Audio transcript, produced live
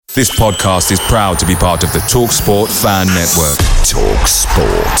This podcast is proud to be part of the TalkSport Fan Network.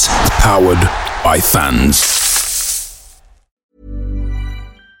 TalkSport. Powered by fans.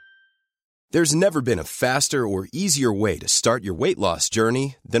 There's never been a faster or easier way to start your weight loss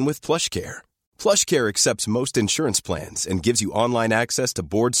journey than with PlushCare. PlushCare accepts most insurance plans and gives you online access to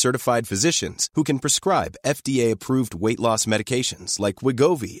board-certified physicians who can prescribe FDA-approved weight loss medications like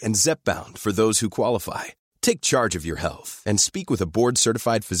Wegovy and Zepbound for those who qualify. Take charge of your health and speak with a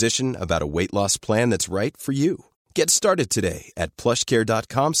board-certified physician about a weight loss plan that's right for you. Get started today at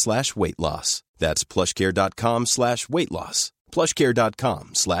plushcare.com/weight loss. That's plushcare.com/weight loss.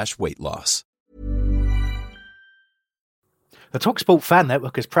 plushcare.com/weight loss. The TalkSport Fan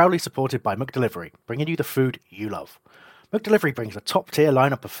Network is proudly supported by McDelivery, bringing you the food you love. McDelivery brings a top-tier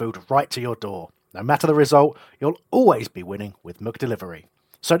lineup of food right to your door. No matter the result, you'll always be winning with McDelivery.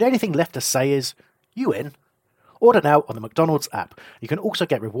 So the only thing left to say is, you in? Order now on the McDonald's app. You can also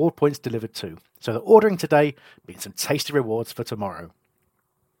get reward points delivered too, so that ordering today means some tasty rewards for tomorrow.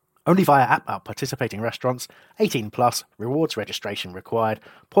 Only via app at participating restaurants, 18 plus, rewards registration required,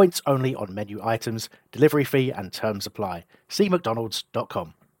 points only on menu items, delivery fee and terms apply. See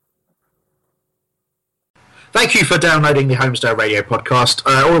mcdonalds.com. Thank you for downloading the Homestyle Radio podcast.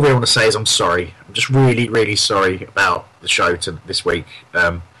 All I really want to say is I'm sorry. I'm just really, really sorry about the show this week.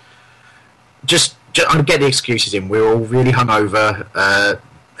 Just I'll get the excuses in. We were all really hungover.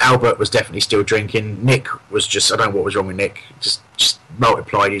 Albert was definitely still drinking. Nick was just, I don't know what was wrong with Nick, just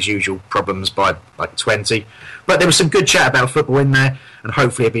multiplied his usual problems by like 20. But there was some good chat about football in there, and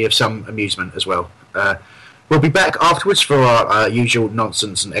hopefully it'll be of some amusement as well. We'll be back afterwards for our usual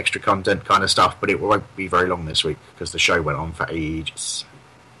nonsense and extra content kind of stuff, but it won't be very long this week because the show went on for ages.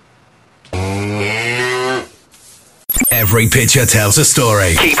 Every picture tells a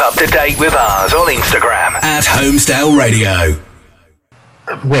story. Keep up to date with ours on Instagram at Homestyle Radio.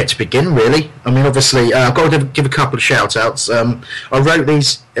 Where to begin, really? I mean, obviously, I've got to give a couple of shout-outs. I wrote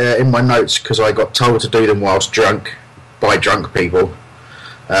these in my notes because I got told to do them whilst drunk, by drunk people.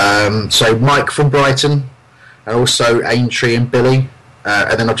 So Mike from Brighton, and also Aintree and Billy,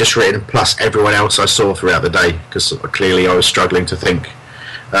 and then I've just written plus everyone else I saw throughout the day, because clearly I was struggling to think.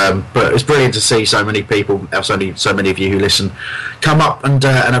 But it's brilliant to see so many people, so many of you who listen, come up and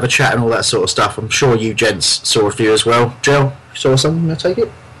have a chat and all that sort of stuff. I'm sure you gents saw a few as well. Jill, saw something, I take it?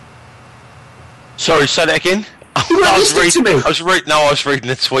 Sorry, say that again? I was reading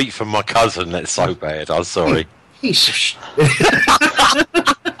a tweet from my cousin. That's so bad. I'm sorry.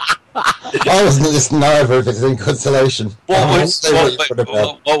 I wasn't listening either if it's in consolation. I was.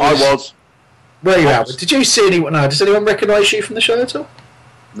 Where are you, Albert? Did you see anyone? No, does anyone recognise you from the show at all?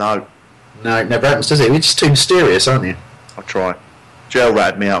 No, it never happens, does it? You're just too mysterious, aren't you? I try. Jill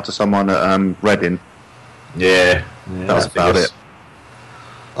ratted me out to someone at Reading. Yeah, that was about it.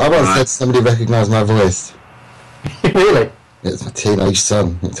 I once had somebody recognise my voice. Really? It's my teenage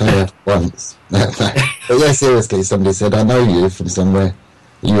son. It's only happened once. But yeah, seriously, somebody said, I know you from somewhere.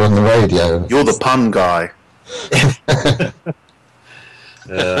 You're on the radio. You're the pun guy.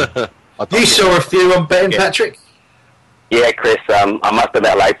 You saw a few on betting, Patrick? Yeah, Chris, I must have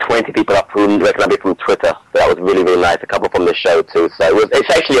met like 20 people up who reckon me from Twitter. So that was really, really nice. A couple from the show too. So it's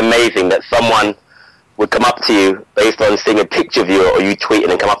actually amazing that someone would come up to you based on seeing a picture of you or you tweeting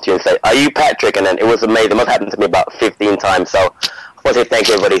and come up to you and say, "Are you Patrick?" And then it was amazing. It must have happened to me about 15 times. So I want to say thank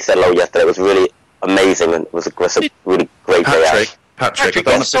you everybody who said hello yesterday. It was really amazing and it was a really great day out. Patrick,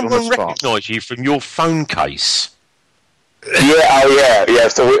 did someone recognise you from your phone case? Yeah.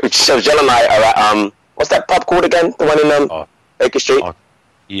 So Jill and I are at, what's that pub called again? The one in Baker Street?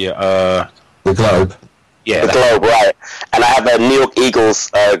 The Globe. Yeah. The Globe, right. And I have a New York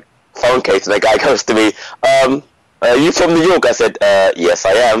Eagles phone case, and the guy goes to me, are you from New York? I said, yes,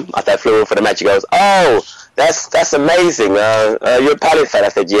 I am. I said, I flew over for the match. He goes, oh, that's amazing. You're a Palace fan? I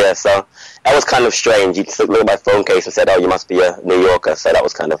said, yeah. So that was kind of strange. He just looked at my phone case and said, oh, you must be a New Yorker. So that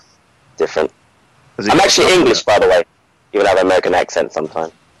was kind of different. I'm actually English, by the way. Even have an American accent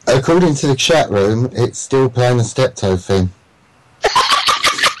sometimes. According to the chat room, it's still playing the Steptoe theme.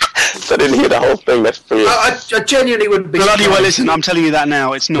 So I didn't hear the whole thing. That's brilliant. I genuinely wouldn't be. Bloody well, listen, I'm telling you that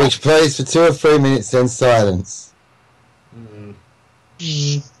now. It's not. Which plays for 2 or 3 minutes, then silence.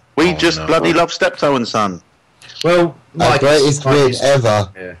 We bloody love Steptoe and Son. Well, Mike, greatest win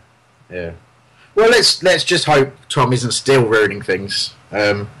ever. Yeah. Well, let's just hope Tom isn't still ruining things.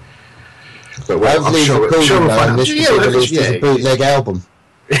 But I'm sure we'll find out. This is a bootleg album.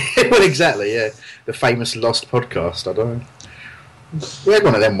 Well, exactly, yeah. The famous Lost podcast, I don't know. We had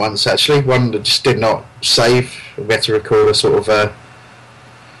one of them once, actually. One that just did not save. We had to record a sort of a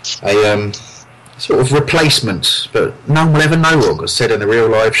sort of replacement, but no one will ever know what got said in the real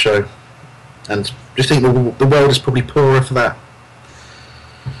live show. And just think the world is probably poorer for that.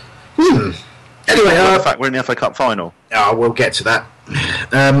 Anyway, the fact we're in the FA Cup final. Yeah, we'll get to that.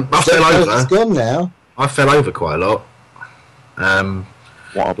 I fell over. It's gone now. I fell over quite a lot.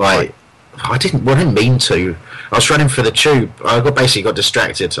 What a bite. I didn't mean to. I was running for the tube. I basically got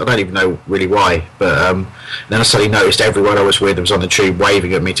distracted. I don't even know really why, but then I suddenly noticed everyone I was with was on the tube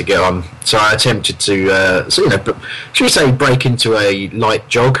waving at me to get on. So I attempted to, should we say, break into a light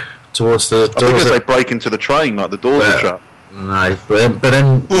jog towards the doors. Because they break into the train, like the doors are shut. No, but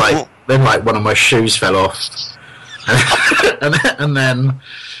then like one of my shoes fell off, and then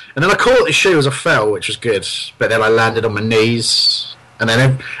I caught the shoe as I fell, which was good. But then I landed on my knees, and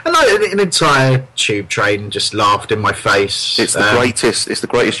then an entire tube train just laughed in my face. It's the greatest. It's the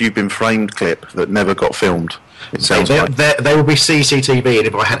greatest "You've Been Framed" clip that never got filmed. It sounds like there will be CCTV, and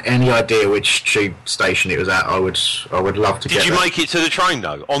if I had any idea which tube station it was at, I would love to. Did you make it to the train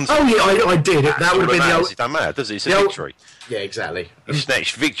though? Oh yeah, I did. That would have been the old. It don't matter, does it? It's a victory. Yeah, exactly. You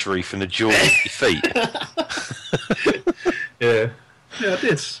snatched victory from the jaws of your feet. Yeah, I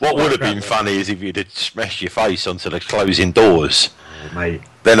did. What would have been funny is if you'd have smashed your face onto the closing doors. Oh, mate.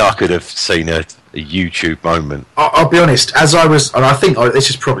 Then I could have seen a YouTube moment. I'll be honest, as I was, and I think this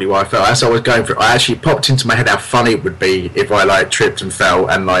is probably why I fell, as I was going through it, I actually popped into my head how funny it would be if I like tripped and fell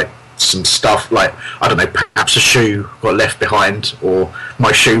and like some stuff, like, I don't know, perhaps a shoe got left behind, or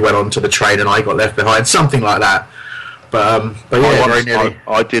my shoe went onto the train and I got left behind, something like that. But yeah, very nearly.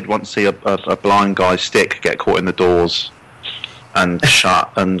 I did once see a blind guy's stick get caught in the doors and shut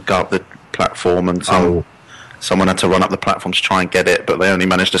and go up the platform, and someone had to run up the platform to try and get it, but they only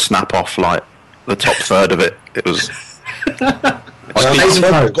managed to snap off like the top third of it. It was quite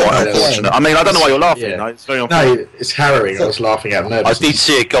unfortunate. I mean, I don't know why you're laughing. Yeah. No, it's very unfortunate. No, it's harrowing. I was laughing out nervous. I did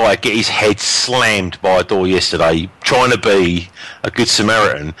see a guy get his head slammed by a door yesterday, trying to be a good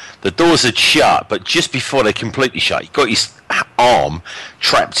Samaritan. The doors had shut, but just before they completely shut, he got his arm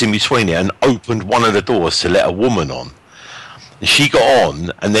trapped in between it and opened one of the doors to let a woman on. And she got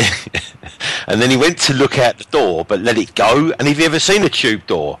on, and then he went to look out the door, but let it go. And have you ever seen a tube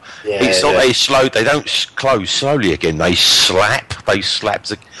door? Yeah, it's not they don't close slowly again. They slap, and I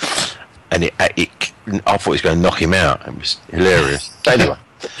thought it was going to knock him out. It was hilarious. Anyway,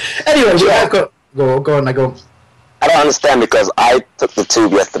 I've got go on. I don't understand, because I took the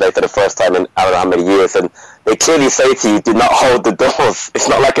tube yesterday for the first time in I don't know how many years, and they clearly say to you, do not hold the doors. It's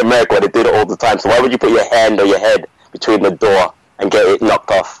not like America where they do it all the time. So why would you put your hand or your head between the door and get it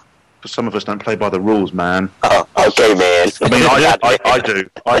knocked off? Because some of us don't play by the rules, man. Oh, okay, man. I mean, I do.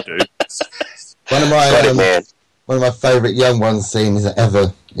 One of my favourite young ones scenes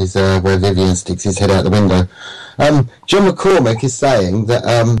ever is where Vivian sticks his head out the window. John McCormick is saying that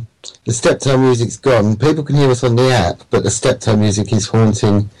the Steptoe music's gone. People can hear us on the app, but the Steptoe music is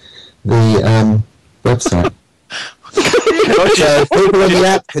haunting the website. So people on the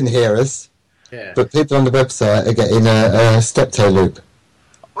app can hear us. Yeah. But people on the website are getting a Steptoe loop.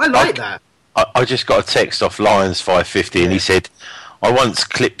 I like that. I just got a text off Lions 550, and he said, I once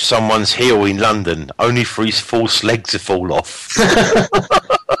clipped someone's heel in London, only for his false leg to fall off.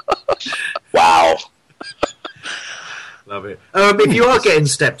 Wow. Love it. If you are getting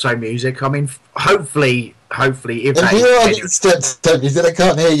Steptoe music, I mean, hopefully, if you are getting Steptoe music, I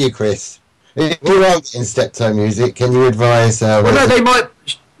can't hear you, Chris. If you are getting Steptoe music, can you advise... well, no, they might...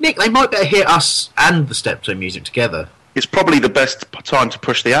 Nick, they might better hear us and the Steptoe music together. It's probably the best time to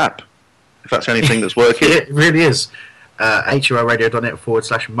push the app, if that's anything that's working. It really is.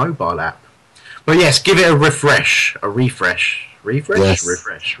 HORadio.net/mobile app. But yes, give it a refresh. Refresh. Yes.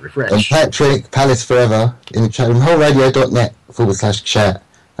 Refresh. And Patrick, Palace Forever, in the chat room, wholeradio.net/chat,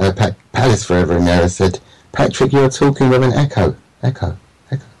 Palace Forever in there has said, Patrick, you're talking with an echo.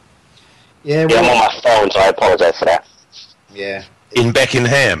 Yeah, I'm on my phone, so I apologise for that. Yeah. In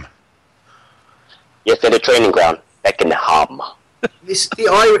Beckenham. Yes, at the training ground, Beckenham.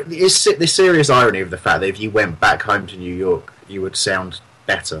 The serious irony of the fact that if you went back home to New York, you would sound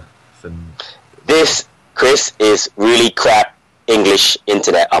better than... This, Chris, is really crap English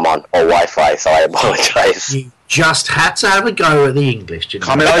internet I'm on, or Wi-Fi, so I apologise. You just had to have a go at the English, didn't you?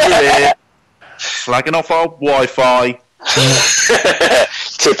 Coming over here, flagging off our Wi-Fi.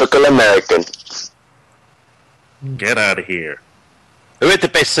 Typical American. Get out of here. Who had the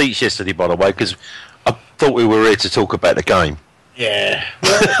best seats yesterday, by the way? Because I thought we were here to talk about the game. Yeah. Who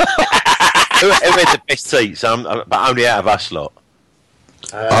had the best seats? But only out of us lot.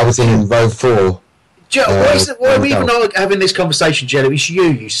 I was in row 4. Why are we even not having this conversation, Jello? It's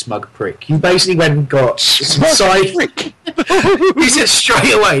you smug prick. You basically went and got some side. You said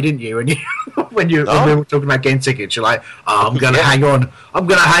straight away, didn't you? When we were talking about getting tickets, you're like, I'm going to hang on. I'm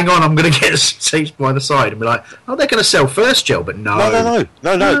going to get seats by the side. And be like, they're going to sell first, Joe, but no.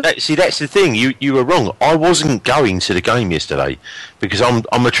 No. See, that's the thing. You were wrong. I wasn't going to the game yesterday because I'm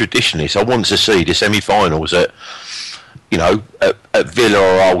a traditionalist. I want to see the semi-finals at Villa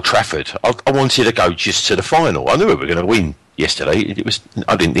or Old Trafford. I wanted to go just to the final. I knew we were going to win yesterday.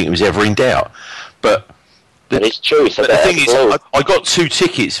 I didn't think it was ever in doubt. But it's true. But the thing is, I got 2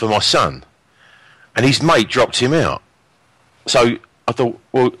 tickets for my son, and his mate dropped him out. So I thought,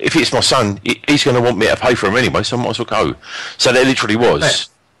 well, if it's my son, he's going to want me to pay for him anyway, so I might as well go. So there literally was,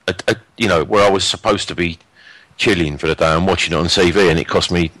 where I was supposed to be chilling for the day and watching it on TV, and it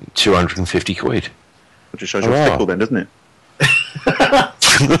cost me 250 quid. It just shows you're fickle then, doesn't it?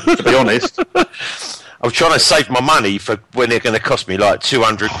 To be honest. I was trying to save my money for when they're going to cost me like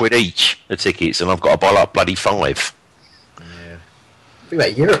 200 quid each, the tickets, and I've got to buy like bloody 5. Yeah. Think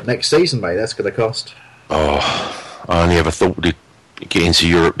about Europe next season, mate. That's going to cost. Oh, I only ever thought we'd get into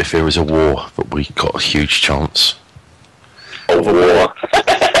Europe if there was a war, but we got a huge chance. Of a war.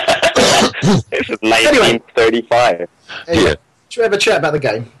 This is 1935. Anyway, should we have a chat about the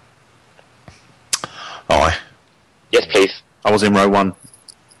game? Aye. Yes, please. I was in row 1.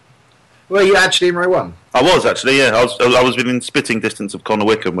 Were you actually in row 1? I was actually, yeah. I was within spitting distance of Conor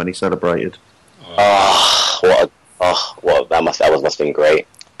Wickham when he celebrated. That must have been great.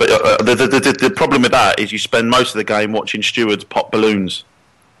 But the problem with that is you spend most of the game watching stewards pop balloons.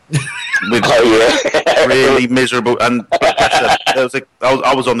 With really miserable. And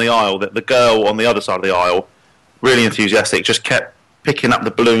I was on the aisle. The girl on the other side of the aisle, really enthusiastic, just kept picking up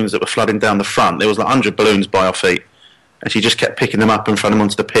the balloons that were flooding down the front. There was like 100 balloons by our feet, and she just kept picking them up and throwing them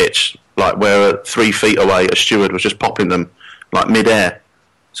onto the pitch, like where 3 feet away a steward was just popping them like mid-air.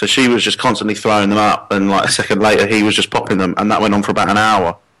 So she was just constantly throwing them up, and like a second later he was just popping them, and that went on for about an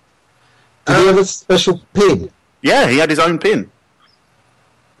hour. Did he have a special pin? Yeah, he had his own pin.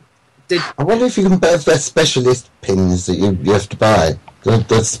 I wonder if you can buy the specialist pins that you have to buy.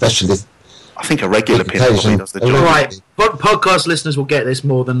 The specialist. I think a regular pin probably does the job. Right, podcast listeners will get this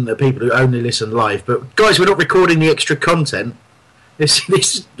more than the people who only listen live. But guys, we're not recording the extra content. This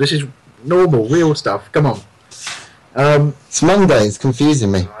is normal, real stuff. Come on. It's Monday. It's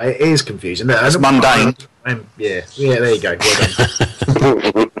confusing me. It is confusing. It's mundane. Yeah. There you go.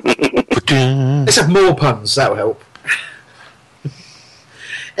 Well done. Let's have more puns. That'll help.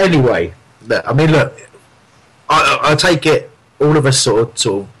 Anyway, look, I take it all of us sort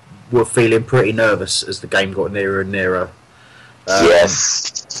of were feeling pretty nervous as the game got nearer and nearer.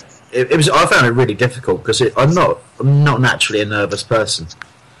 Yes. It was. I found it really difficult because I'm not naturally a nervous person.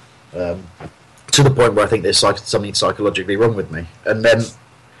 To the point where I think there's something psychologically wrong with me. And then,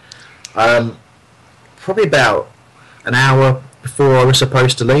 probably about an hour before I was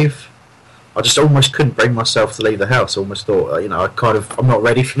supposed to leave, I just almost couldn't bring myself to leave the house. I almost thought, I'm not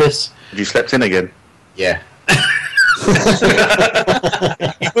ready for this. You slept in again? Yeah.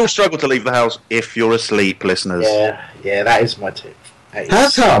 You will struggle to leave the house if you're asleep, listeners. Yeah, that is my tip. How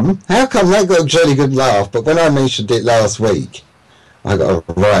come that got a jolly good laugh, but when I mentioned it last week, I got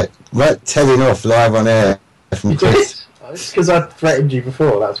a right telling off live on air from Chris. It's because I threatened you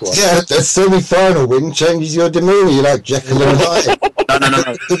before, that's why. Yeah, the semi-final win changes your demeanour. You're like Jekyll and Hyde.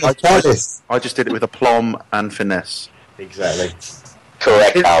 No. I just did it with aplomb and finesse. Exactly.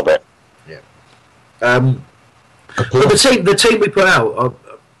 Correct, Albert. Yeah. But the team we put out,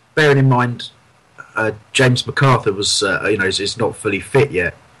 bearing in mind James MacArthur was, is not fully fit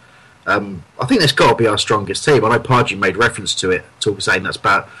yet. I think that's got to be our strongest team. I know Pardew made reference to it, saying that's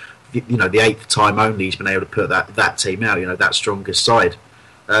about the 8th time only he's been able to put that team out. That strongest side.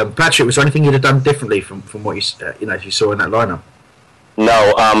 Patrick, was there anything you'd have done differently from what you saw in that lineup?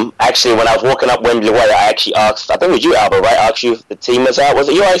 No, actually, when I was walking up Wembley Way, I actually asked. I think it was you, Albert, right? I asked you if the team was out. Was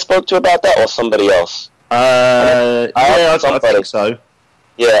it you I spoke to about that, or somebody else? I think so.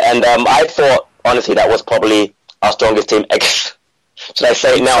 Yeah, and I thought honestly that was probably our strongest team. Should I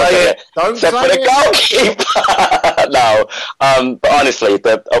say it now? Except for the goalkeeper. No, but honestly,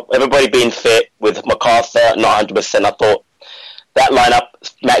 everybody being fit with MacArthur, not 100%. I thought that lineup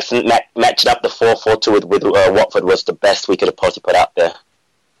matching up the 4-4-2 with Watford was the best we could have possibly put out there.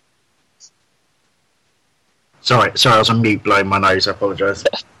 Sorry, I was on mute blowing my nose. I apologise.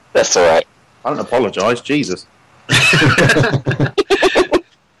 That's all right. I don't apologise, Jesus.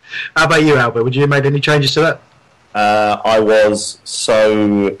 How about you, Albert? Would you have made any changes to that? I was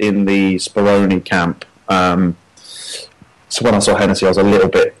so in the Speroni camp. So when I saw Hennessy, I was a little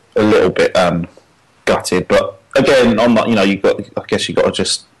bit gung gutted. But again, on that, I guess you got to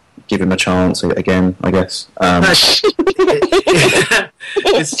just give him a chance again. I guess. I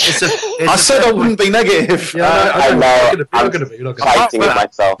said I wouldn't be negative. Yeah, I know. I'm going to be fighting with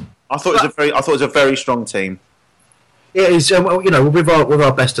myself. I thought it was a very strong team. Yeah, it's with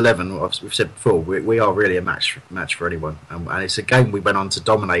our best 11, we've said before, we are really a match for anyone, and it's a game we went on to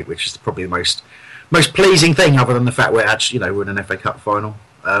dominate, which is probably the most pleasing thing, other than the fact we're actually we're in an FA Cup final.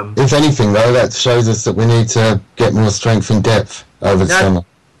 If anything, though, that shows us that we need to get more strength and depth over the summer.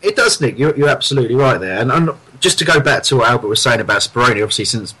 It does, Nick. You're absolutely right there. And just to go back to what Albert was saying about Speroni, obviously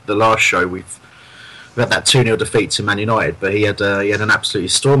since the last show we've had that 2-0 defeat to Man United, but he had an absolutely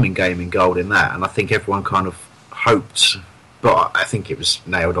storming game in goal in that, and I think everyone kind of hoped, but I think it was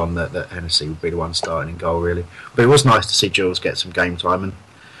nailed on that Hennessy would be the one starting in goal, really. But it was nice to see Jules get some game time, and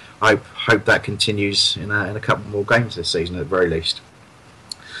I hope that continues in a couple more games this season at the very least.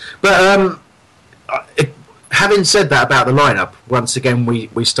 But having said that about the lineup, once again we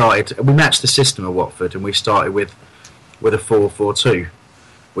matched the system at Watford, and we started with a 4-4-2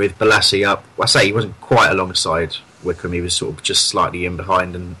 with Balassi up. I say he wasn't quite alongside Wickham; he was sort of just slightly in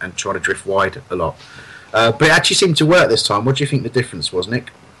behind and trying to drift wide a lot. But it actually seemed to work this time. What do you think the difference was,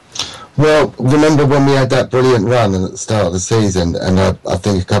 Nick? Well, remember when we had that brilliant run at the start of the season, and I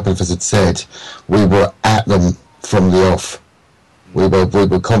think a couple of us had said we were at them from the off. We were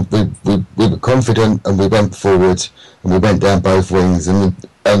confident, and we went forward, and we went down both wings, and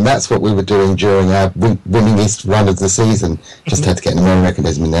that's what we were doing during our winningest run of the season. Just had to get an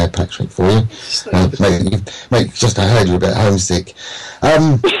Americanism in there, Patrick, for you. Just I heard you were a bit homesick.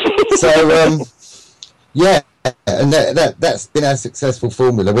 Yeah, and that's been our successful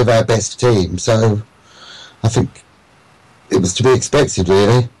formula with our best team. So I think it was to be expected,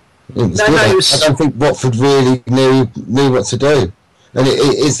 really. I don't think Watford really knew what to do. And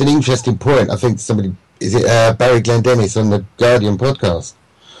it's an interesting point. I think Barry Glendennis on the Guardian podcast?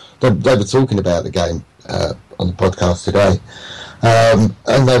 They were talking about the game on the podcast today. And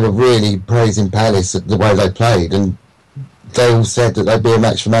they were really praising Palace at the way they played. And they all said that they'd be a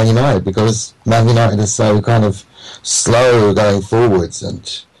match for Man United because Man United is so kind of slow going forwards,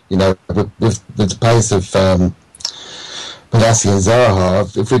 and with the pace of Balassi and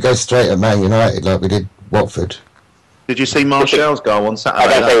Zaha, if we go straight at Man United like we did Watford. Did you see Martial's goal on Saturday?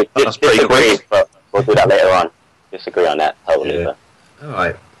 I don't think that's pretty quick, but we'll do that later on. Disagree on that totally. Yeah. All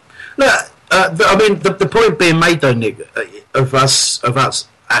right. Look, I mean, the point being made though, Nick, of us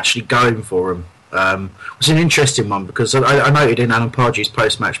actually going for him. Was an interesting one because I noted in Alan Pardew's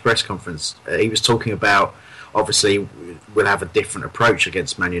post-match press conference he was talking about obviously we'll have a different approach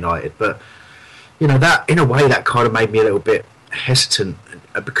against Man United, but that in a way that kind of made me a little bit hesitant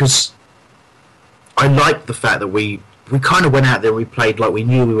because I liked the fact that we kind of went out there and we played like we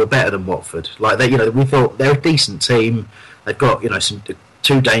knew we were better than Watford, like they, we thought they're a decent team, they've got some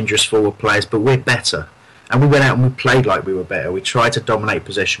two dangerous forward players, but we're better. And we went out and we played like we were better. We tried to dominate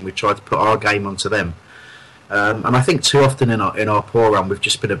possession. We tried to put our game onto them. And I think too often in our poor run, we've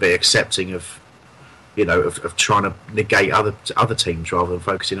just been a bit accepting of trying to negate other teams rather than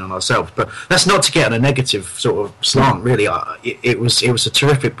focusing on ourselves. But that's not to get on a negative sort of slant. Really, it was a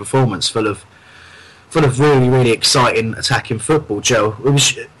terrific performance, full of really really exciting attacking football. Joe, it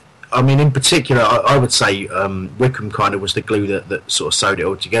was. I mean, in particular, I would say Wickham kind of was the glue that sort of sewed it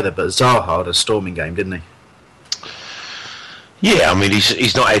all together. But Zaha had a storming game, didn't he? Yeah, I mean,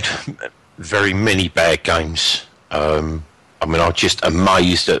 he's not had very many bad games. I mean, I'm just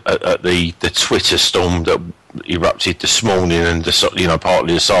amazed at the Twitter storm that erupted this morning and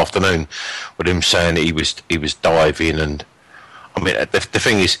partly this afternoon with him saying that he was diving. And I mean, the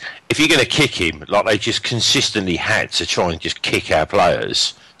thing is, if you're going to kick him, like they just consistently had to try and just kick our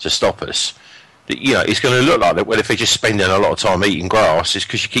players to stop us, it's going to look like that. Well, if they're just spending a lot of time eating grass, it's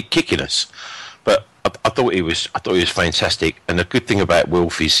because you keep kicking us. But I thought he was fantastic. And the good thing about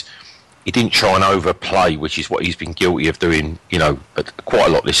Wilf is he didn't try and overplay, which is what he's been guilty of doing, quite a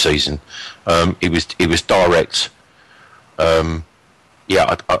lot this season. He was direct. I mean,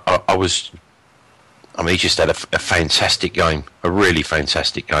 he just had a fantastic game, a really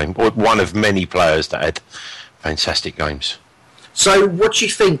fantastic game. One of many players that had fantastic games. So, what do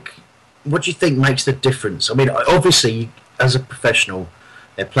you think makes the difference? I mean, obviously, as a professional,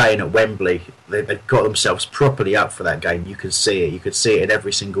 they're playing at Wembley. They've got themselves properly up for that game. You can see it. You could see it in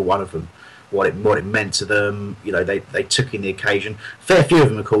every single one of them. What it meant to them. They took in the occasion. Fair few of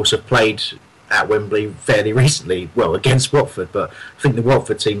them, of course, have played at Wembley fairly recently. Well, against Watford, but I think the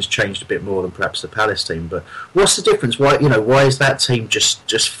Watford team's changed a bit more than perhaps the Palace team. But what's the difference? Why is that team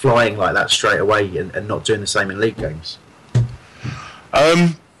just flying like that straight away and not doing the same in league games?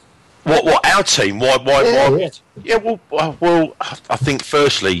 What our team? Why? Yeah. Well, I think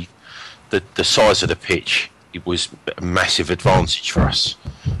firstly, the size of the pitch, it was a massive advantage for us.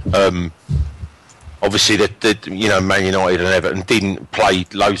 Obviously, Man United and Everton didn't play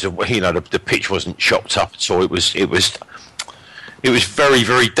loads of. The pitch wasn't chopped up at all. It was very,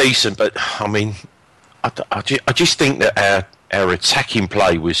 very decent. But I mean, I just think that our attacking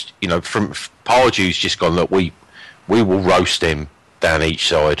play was, from Pardew's just gone. Look, we will roast them down each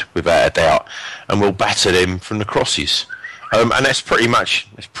side without a doubt, and we'll batter them from the crosses. And that's pretty much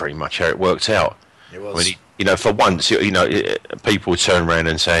how it worked out. It was. I mean, for once, people turn around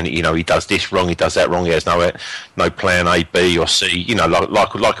and saying, he does this wrong, he does that wrong, he has no plan A, B, or C.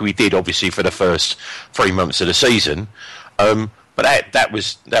 Like we did obviously for the first 3 months of the season. But that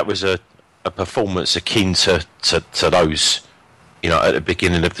was a performance akin to those, at the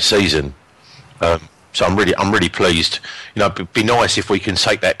beginning of the season. So I'm really pleased. It'd be nice if we can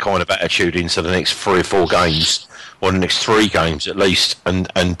take that kind of attitude into the next 3 or 4 games, or the next 3 games at least, and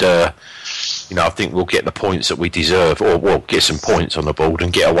I think we'll get the points that we deserve, or we'll get some points on the board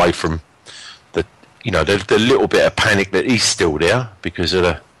and get away from the little bit of panic that is still there because of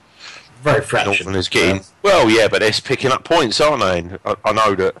the very fraction. Northerners getting well, yeah, but they're picking up points, aren't they? And I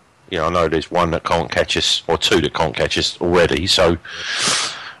know that I know there's one that can't catch us, or 2 that can't catch us already. So,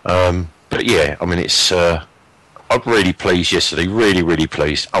 but yeah, I mean it's. I'm really pleased yesterday. Really, really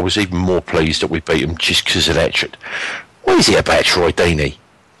pleased. I was even more pleased that we beat them just because of that. What is it about Troy Deeney?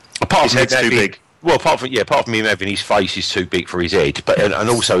 Apart from his head's too big. Well, apart from him having his face is too big for his head, but and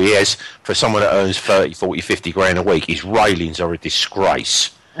also he has, for someone that earns 30, 40, 50 grand a week, his railings are a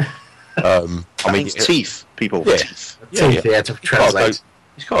disgrace. I mean, teeth, people. Yeah, teeth. Yeah, to translate.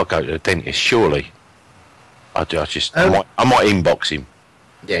 He's got to go to the dentist, surely. I might inbox him.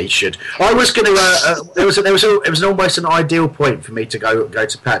 Yeah, you should. I was going to. It was almost an ideal point for me to go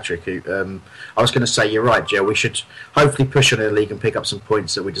to Patrick. Who I was going to say, you're right, Joe. We should hopefully push on in the league and pick up some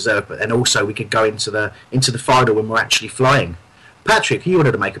points that we deserve, but then also we could go into the final when we're actually flying. Patrick, you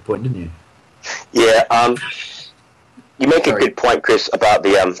wanted to make a point, didn't you? Yeah. You make a good point, Chris, about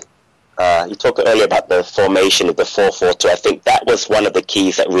the. You talked earlier about the formation of the 4-4-2. I think that was one of the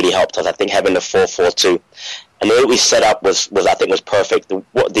keys that really helped us. I think having the 4-4-2. And the way we set up was perfect.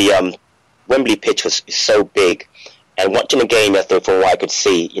 The Wembley pitch was so big, and watching the game yesterday, from what I could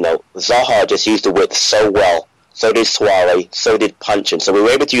see, Zaha just used the width so well. So did Suarez, so did Punchin. So we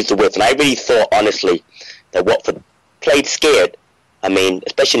were able to use the width, and I really thought, honestly, that Watford played scared. I mean,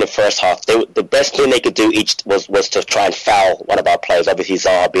 especially in the first half, the best thing they could do was to try and foul one of our players. Obviously,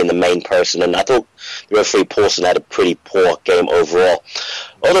 Zaha being the main person, and I thought the referee Paulson had a pretty poor game overall.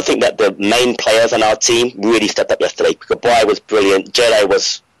 I also think that the main players on our team really stepped up yesterday. Kabay was brilliant. Jedi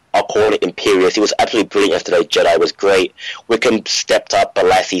was, I'll call it, imperious. He was absolutely brilliant yesterday. Jedi was great. Wickham stepped up.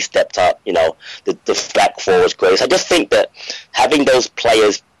 Balassi stepped up. The back four was great. So I just think that having those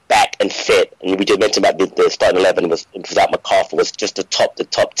players back and fit, and we just mentioned about the starting 11 without McCarthy, was just the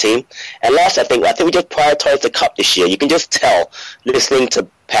top team. And last, I think we just prioritised the cup this year. You can just tell, listening to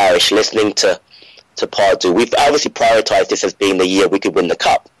Parish, listening to Pardew, we've obviously prioritised this as being the year we could win the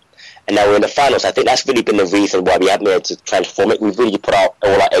cup. And now we're in the finals. I think that's really been the reason why we haven't been able to transform it. We've really put all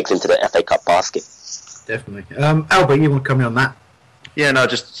our eggs into the FA Cup basket. Definitely. Albert, you want to come in on that? Yeah, no,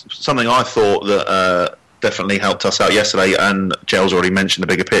 just something I thought that definitely helped us out yesterday, and Gel's already mentioned the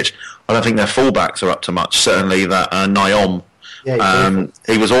bigger pitch. I don't think their fullbacks are up to much. Certainly that Nyom,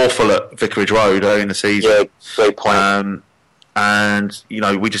 he was awful at Vicarage Road early in the season. Yeah, great point. And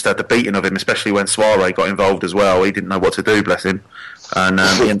we just had the beating of him, especially when Suarez got involved as well. He didn't know what to do, bless him, and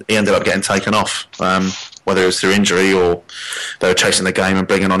he ended up getting taken off, whether it was through injury or they were chasing the game and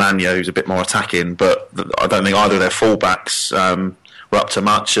bringing on Anya, who's a bit more attacking. But I don't think either of their fullbacks were up to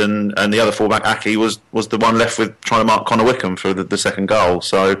much, and the other fullback, Aki, was the one left with trying to mark Connor Wickham for the second goal.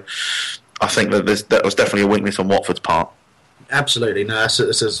 So I think that was definitely a weakness on Watford's part. Absolutely, no, it's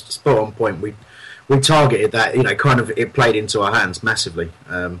a spot on point. We targeted that, it played into our hands massively.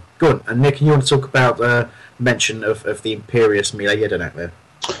 Go on, and Nick, you want to talk about the mention of the imperious Mile Jedinak there?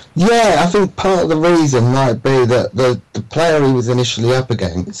 Yeah, I think part of the reason might be that the player he was initially up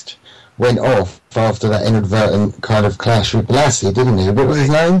against went off after that inadvertent kind of clash with Balassi, didn't he? What was his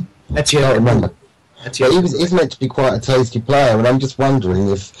name? Etienne. I can't remember. But he's meant to be quite a tasty player, and I'm just wondering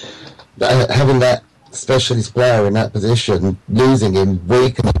if having that specialist player in that position, losing him,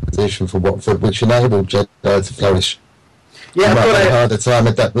 weakened the position for Watford, which enabled Jedi to flourish. Yeah, I've got a harder time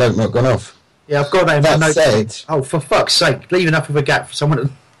had that bloke not gone off. Yeah, I've got that in my notes. Said, oh, for fuck's sake, leave enough of a gap for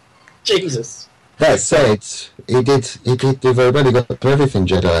someone. Jesus. That said, he did do very well. He got to everything,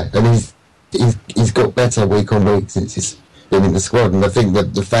 Jedi, and he's got better week on week since his been in the squad. And I think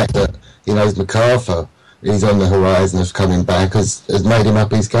that the fact that he knows MacArthur is on the horizon of coming back has made him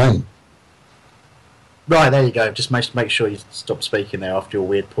up his game. Right, there you go. Just make sure you stop speaking there after your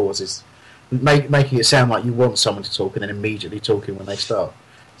weird pauses. Making it sound like you want someone to talk and then immediately talking when they start.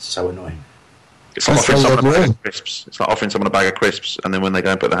 It's so annoying. It's like offering someone a bag of crisps. It's like offering someone a bag of crisps, and then when they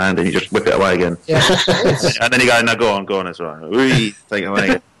go and put their hand in, you just whip it away again. Yeah. And then you go, no, go on, that's right. Whee, take it away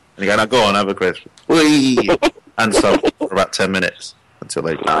again. And you go, no, go on, have a crisp. Whee! And so for about 10 minutes until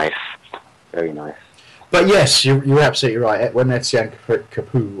they... Nice. Very nice. But yes, you're absolutely right. When Etienne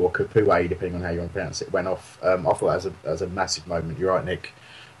Capoue, or Capoue, depending on how you want to pronounce it, went off, I thought that was a massive moment. You're right, Nick.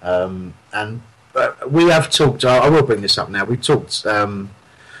 And we have talked, I will bring this up now, we talked... a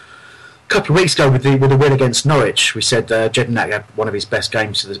couple of weeks ago with the win against Norwich, we said Jedinak had one of his best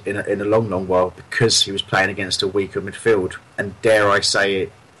games in a long while because he was playing against a weaker midfield. And dare I say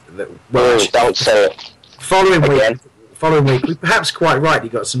it? Don't say it. Following week, we perhaps quite rightly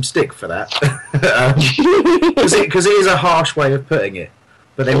got some stick for that because it is a harsh way of putting it.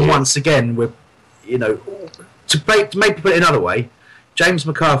 But then once again, we're to maybe put it another way, James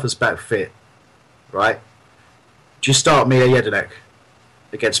MacArthur's back fit, right? Do you start Mila Jedinak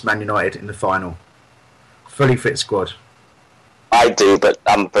against Man United in the final? Fully fit squad. I do, but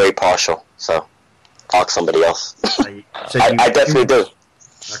I'm very partial, so ask somebody else. I definitely do.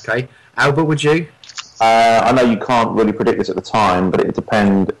 Okay. Albert, would you? I know you can't really predict this at the time, but it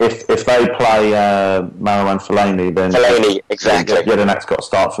depends. If they play Marouane Fellaini, then... Fellaini, exactly. Jedinak's got to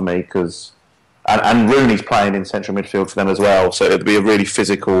start for me, because... And Rooney's playing in central midfield for them as well, so it'd be a really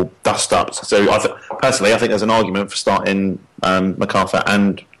physical dust-up. So personally, I think there's an argument for starting MacArthur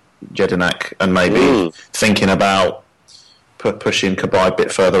and Jedinak, and maybe thinking about pushing Cabaye a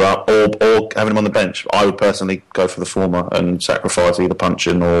bit further up, or having him on the bench. I would personally go for the former and sacrifice either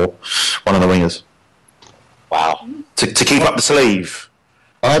Punchin or one of the wingers. Wow. To keep up the sleeve.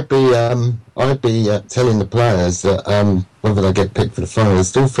 I'd be telling the players that whether they get picked for the final, there's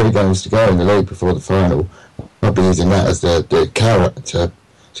still 3 games to go in the league before the final. I'd be using that as the carrot to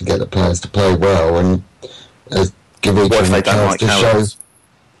get the players to play well and give each of them a chance to show.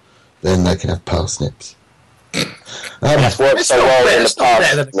 Then they can have parsnips. That's worked so well in the past.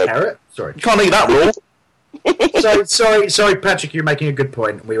 Better than a carrot. Sorry, you can't eat that raw. Sorry, Patrick. You're making a good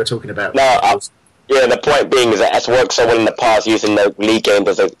point. We were talking about. Yeah, the point being is that it's worked so well in the past using the league games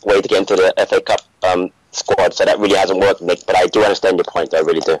as a way to get into the FA Cup squad, so that really hasn't worked, Nick, but I do understand your point, I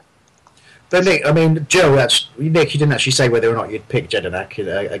really do. But Nick, I mean, Joe, Nick, you didn't actually say whether or not you'd pick Jedinak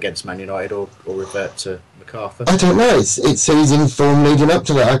against Man United or revert to MacArthur. I don't know, it's season form leading up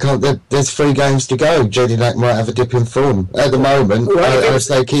to that. There's 3 games to go. Jedinak might have a dip in form. At the moment, I would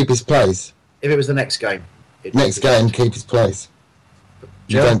say keep his place. If it was the next game? Keep his place.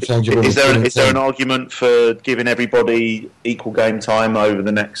 Is there an argument for giving everybody equal game time over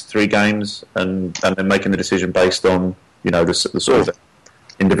the next 3 games and then making the decision based on the sort of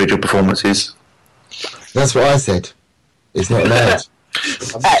individual performances? That's what I said. It's not allowed.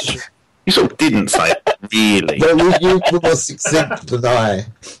 You sort of didn't say it, really. No, you were more succinct than I.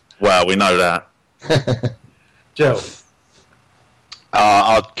 Well, we know that. Joe?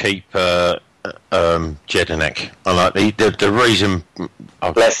 I'd keep Jedinak. I like the reason.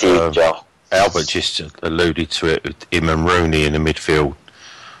 Bless you, Joe. Albert just alluded to it with him and Rooney in the midfield.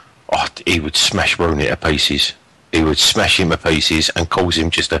 Oh, he would smash Rooney to pieces. He would smash him to pieces and cause him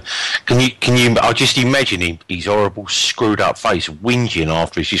just a. Can you? I just imagine him. His horrible, screwed up face, whinging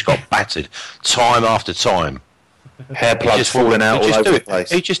after he's just got battered time after time. Hair plugs falling out all over the place.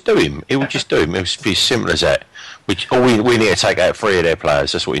 He'd just do him. It would just do him. It would be as simple as that. We need to take out 3 of their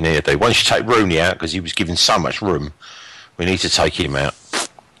players. That's what we need to do. Once you take Rooney out, because he was given so much room, we need to take him out,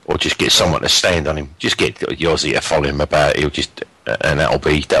 or just get someone to stand on him. Just get Yossi to follow him about. He'll just, and that'll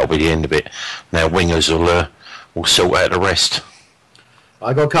be the end of it. Now wingers will sort out the rest.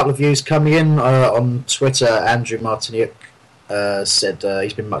 I got a couple of views coming in on Twitter. Andrew Martiniuk said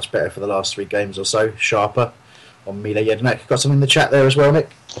he's been much better for the last 3 games or so. Sharper on Mila Jedinak. Got something in the chat there as well, Nick?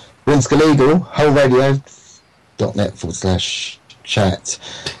 Vince Legal, wholeradio.net/chat.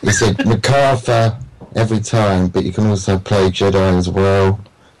 He said MacArthur every time, but you can also play Jedi as well,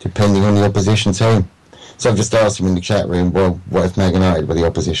 depending on the opposition team. So I've just asked him in the chat room, well, what if Man United were the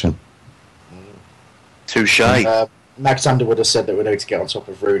opposition? Touche. Max Underwood has said that we need to get on top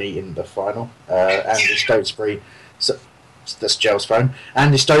of Rooney in the final. Andy Stotesbury, that's Joe's phone.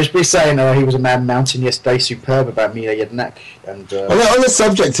 Andy Stotesbury saying he was a man mountain yesterday, superb about Mila Jedinak. And well, on the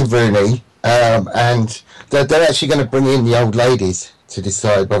subject of Rooney, and they're actually going to bring in the old ladies to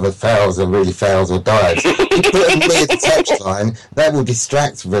decide whether fouls are really fouls or dives. You put him near the touchline, that will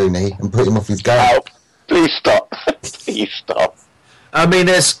distract Rooney and put him off his game. Please stop. Please stop. I mean,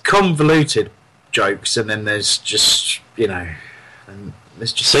 there's convoluted jokes, and then there's just, and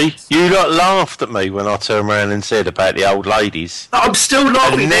there's just... See, you lot laughed at me when I turned around and said about the old ladies. I'm still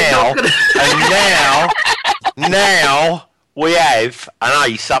laughing. Now we have an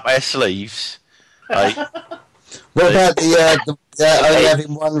ace up our sleeves. Hey. What about the only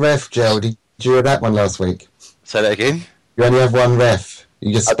having one ref, Joe? Did you hear that one last week? Say that again? You only have one ref.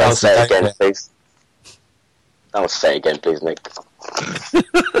 You just don't say it again, please. Don't say it again, please, Nick.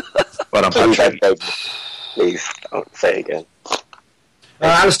 Well, I'm Please, don't say it again.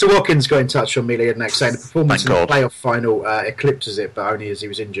 Alistair Watkins got in touch on Melia next, saying the performance in the playoff final eclipses it, but only as he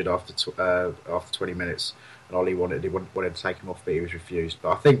was injured after 20 minutes. And Ollie wanted to take him off, but he was refused. But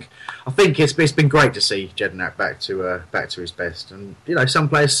I think it's been great to see Jedinak back to his best. And some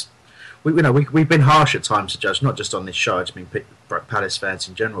players, we've been harsh at times to judge, not just on this show. I just mean Palace fans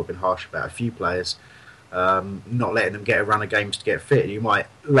in general have been harsh about a few players, not letting them get a run of games to get fit. You might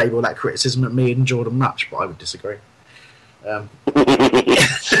label that criticism at me and Jordan Much, but I would disagree. But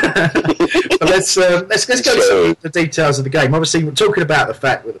let's go to the details of the game. Obviously, we're talking about the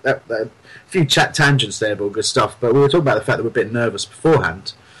fact that a few chat tangents there, but all good stuff. But we were talking about the fact that we're a bit nervous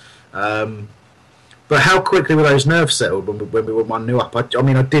beforehand. But how quickly were those nerves settled when we were 1-0 up? I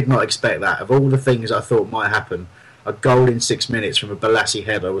did not expect that. Of all the things I thought might happen, a goal in 6 minutes from a Balassi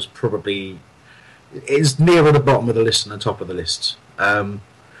header was probably nearer the bottom of the list than the top of the list.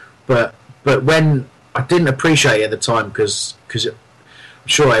 But when I didn't appreciate it at the time because I'm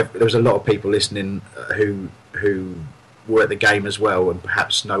sure there was a lot of people listening who were at the game as well and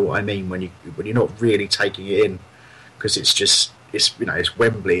perhaps know what I mean when you're not really taking it in, because it's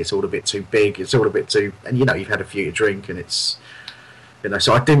Wembley, it's all a bit too big, it's all a bit too, and you've had a few to drink, and it's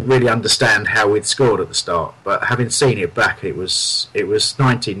so I didn't really understand how we'd scored at the start. But having seen it back, it was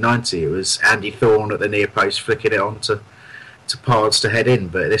 1990. It was Andy Thorne at the near post flicking it on to Pards to head in,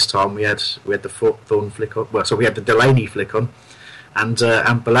 but this time we had the Thorne flick on. Well, so we had the Delaney flick on, and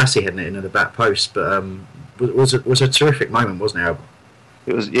Balassi heading it in at the back post. But it was a terrific moment, wasn't it, Albert?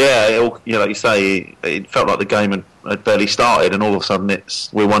 It was, like you say, it felt like the game had barely started, and all of a sudden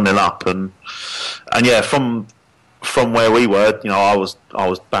we're 1-0 up, and yeah, from where we were, I was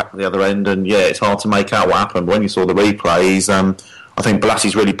back at the other end, and yeah, it's hard to make out what happened. When you saw the replays, I think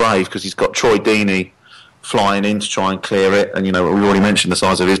Balassi's really brave because he's got Troy Deeney flying in to try and clear it, and we already mentioned the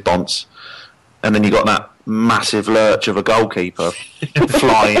size of his bonce, and then you got that massive lurch of a goalkeeper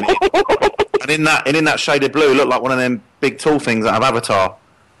flying in. And in that shaded blue, it looked like one of them big tall things that have Avatar.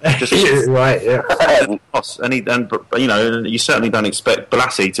 Just right, yeah. And you certainly don't expect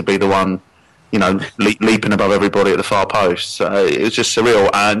Balassi to be the one, leaping above everybody at the far post. So it was just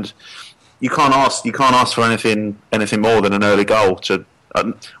surreal, and you can't ask for anything more than an early goal to.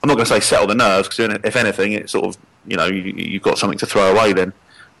 I'm not going to say settle the nerves, because if anything, it's sort of you've got something to throw away then.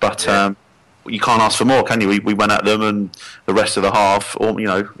 But you can't ask for more, can you? We went at them, and the rest of the half, or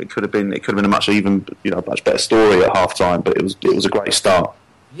it could have been a much much better story at half time. But it was a great start.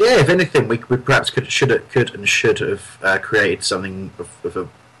 Yeah, if anything, we perhaps should have created something of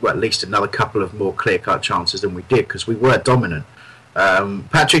at least another couple of more clear-cut chances than we did, because we were dominant.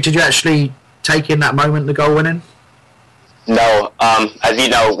 Patrick, did you actually take in that moment, the goal winning? No, as you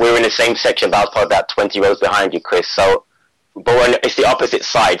know, we're in the same section, but I was probably about 20 rows behind you, Chris. So, but it's the opposite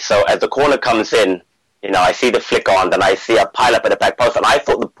side. So as the corner comes in, I see the flick on, then I see a pile up at the back post, and I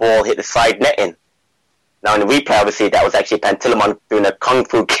thought the ball hit the side netting. Now in the replay, obviously, that was actually Pantilimon doing a kung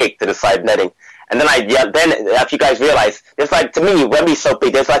fu kick to the side netting. And then then after you guys realize, there's to me, Wembley's so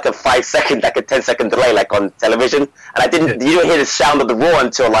big, there's like a 5-second, like a 10-second delay, like on television. And you don't hear the sound of the roar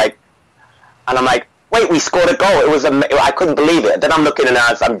until and I'm like, wait, we scored a goal. It was I couldn't believe it. Then I'm looking and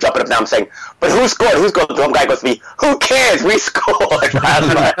I'm jumping up and down, I'm saying, but who scored? Who scored? One guy goes to me, who cares? We scored.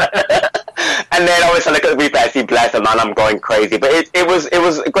 And then always I look at the replay, I see Blaspham, and I'm going crazy. But it was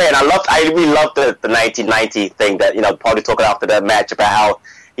great, and I really loved the 1990 thing that probably talking after the match about how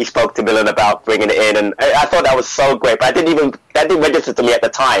he spoke to Millen about bringing it in, and I thought that was so great. But that didn't register to me at the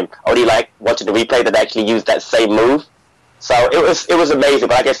time. I only watching the replay that actually used that same move. So it was amazing.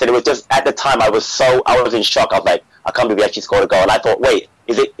 But like I said, it was just at the time I was in shock. I was like, I can't believe we actually scored a goal. And I thought, wait,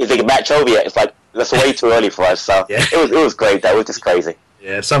 is it a match over yet? It's like that's way too early for us. So yeah. It was great. That was just crazy.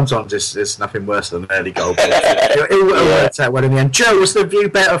 Yeah, sometimes it's nothing worse than an early goal. It worked out well in the end. Joe, was the view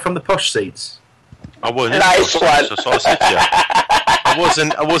better from the posh seats? I wasn't. Nice one.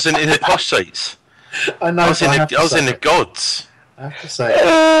 I wasn't in the posh seats. I know. I was in the gods. I have to say,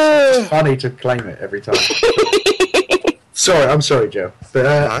 it's funny to claim it every time. I'm sorry, Joe.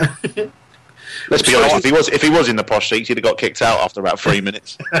 But let's be honest. If he was in the posh seats, he'd have got kicked out after about 3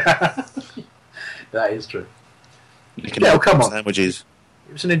 minutes. That is true. Yeah, come on. Sandwiches.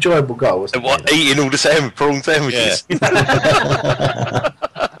 It was an enjoyable goal, wasn't it? Eating all the prawn sandwiches. Yeah.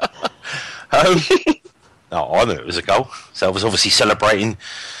 No, I knew it was a goal. So I was obviously celebrating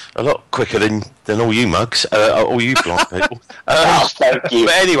a lot quicker than all you mugs, all you blind people. Thank you.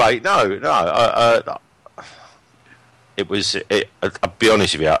 But anyway, no. It was. I'll be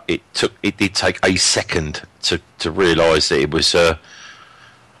honest with you. It did take a second to realise that it was.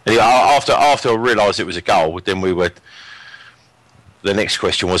 After I realised it was a goal, then we were. The next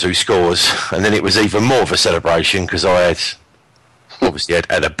question was who scores, and then it was even more of a celebration because I had obviously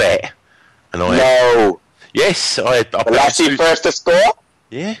had a bet, and yes, I had. Lassie first to score.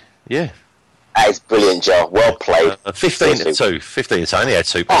 Yeah. That is brilliant, Joe. Well played. 15-2. 15 so I only had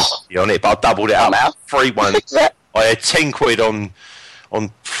 2 points on it, but I doubled it up. 3-1. I had 10 quid on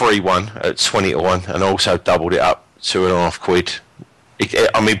 3-1 at 20-1, and also doubled it up 2.5 quid. By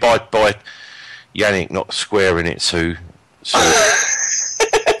Yannick not squaring it to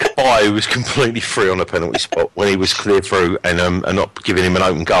I was completely free on a penalty spot when he was clear through, and not giving him an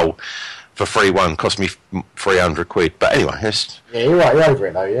open goal for 3-1 cost me 300 quid. But anyway, yeah, you're right. You're over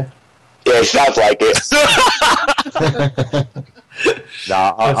it though, yeah. Yeah, it sounds like it.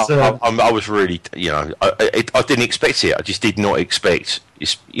 No, I was really, I didn't expect it. I just did not expect,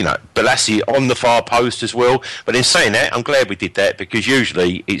 Balassi on the far post as well. But in saying that, I'm glad we did that because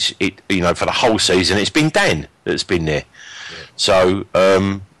usually for the whole season, it's been Dan that's been there. Yeah. So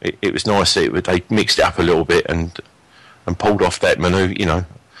it was nice that they mixed it up a little bit and pulled off that manoeuvre.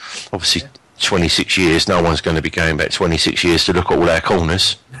 Obviously, 26 years, no one's going to be going back 26 years to look at all our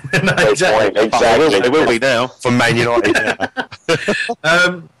corners. No, exactly. They will be now from Man United.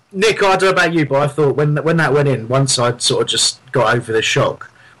 Nick, I don't know about you, but I thought when that went in, once I'd sort of just got over the shock,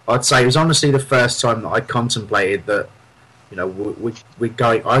 I'd say it was honestly the first time that I contemplated that, we're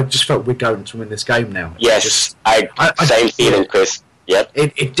going. I just felt we're going to win this game now. Yes, same feeling, Chris. Yep.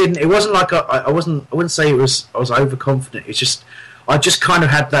 It didn't. It wasn't like I wouldn't say I was overconfident. It's just I just kind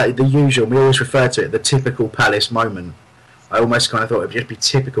of had the usual. We always refer to it, the typical Palace moment. I almost kind of thought it would just be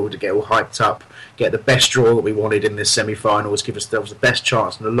typical to get all hyped up, get the best draw that we wanted in this semi-finals, give ourselves the best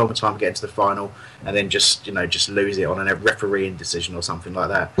chance in a long time to get into the final, and then just lose it on a refereeing decision or something like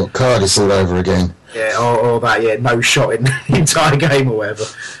that. Well, Cardiff all over again. Yeah, or that. Yeah, no shot in the entire game or whatever.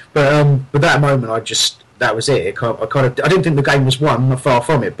 But that moment, that was it. I didn't think the game was won, not far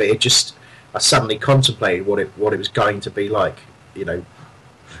from it, but I suddenly contemplated what it was going to be like.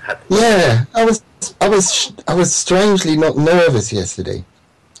 Yeah, I was strangely not nervous yesterday.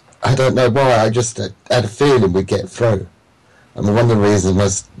 I don't know why. I just had a feeling we'd get through. I mean, one of the reasons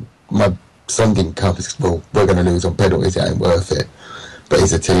was my son didn't come because, well, we're going to lose on penalties. It ain't worth it. But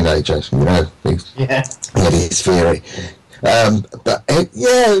he's a teenager, He had his theory. But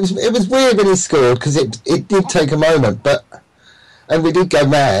it was weird when he scored because it did take a moment, and we did go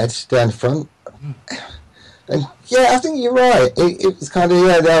mad down the front. And I think you're right. It was kind of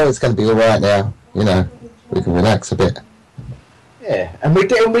it's going to be all right now. We can relax a bit. Yeah, and we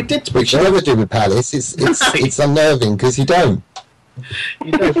did. Which you never do with Palace. It's unnerving because you don't.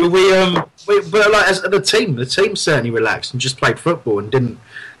 You know, but like as the team certainly relaxed and just played football and didn't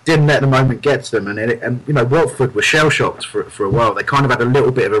let the moment get to them. And Watford were shell shocked for a while. They kind of had a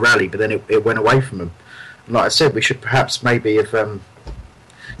little bit of a rally, but then it went away from them. And like I said, we should perhaps maybe have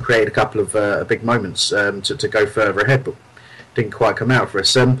created a couple of big moments to go further ahead, but didn't quite come out for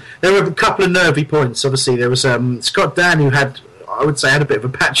us. There were a couple of nervy points. Obviously, there was Scott Dan, who had a bit of a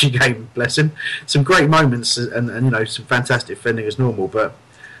patchy game, bless him. Some great moments and some fantastic defending as normal, but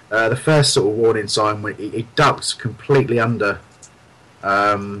the first sort of warning sign when he ducked completely under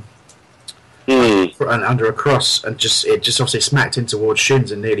and under a cross, and it just obviously smacked in towards shins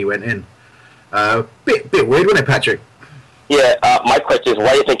and nearly went in. Bit weird, wasn't it, Patrick? Yeah, my question is,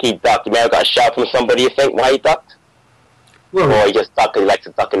 why do you think he ducked? You may have got a shout from somebody, you think, why he ducked? Well, or he just ducked and likes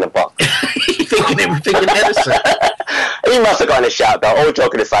to duck in the box? thinking Edison. He must have gotten a shout, though. All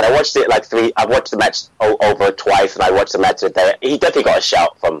joking aside, I watched the match over twice, and I watched the match today. He definitely got a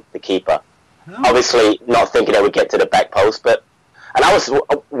shout from the keeper. Oh. Obviously, not thinking that we'd get to the back post, remember,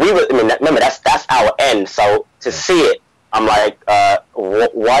 that's our end, so to see it, I'm like,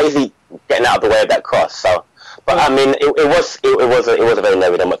 why is he getting out of the way of that cross? So, but I mean, it was a very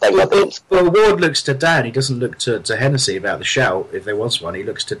nervy moment. Thank God. Well, Ward looks to Dan. He doesn't look to Hennessy about the shout. If there was one, he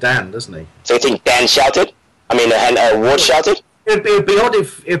looks to Dan, doesn't he? So you think Dan shouted? I mean, Ward shouted? It'd be odd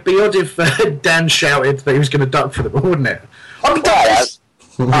if Dan shouted that he was going to duck for the ball, wouldn't it? I'm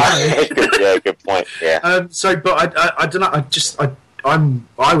good point. Yeah. But I don't know.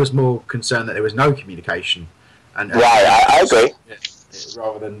 I was more concerned that there was no communication. And right, I agree.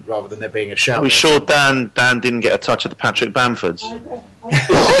 rather than there being a shout. Are we sure Dan didn't get a touch of the Patrick Bamfords?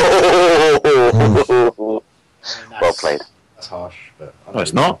 Well played. That's harsh, but No,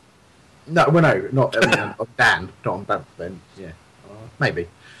 it's not. No, well, no, not on Dan, not on Bamford. Then, yeah, maybe.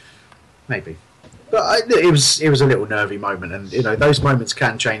 But it was a little nervy moment, and those moments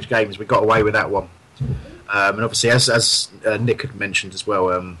can change games. We got away with that one, and obviously, as Nick had mentioned as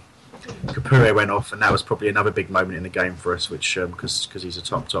well, Kapure went off, and that was probably another big moment in the game for us, which because he's a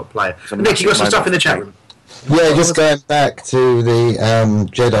top player. Nick, you got some stuff in the chat room. Yeah, just going back to the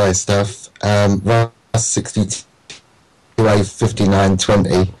Jedi stuff. Russ 62.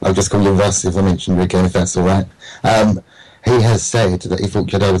 59-20. I'll just call you Russ if I mention you again, if that's all right. He has said that he thought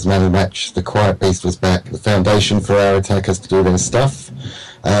Jedi was man of the match. The Quiet Beast was back. The foundation for our attackers to do their stuff.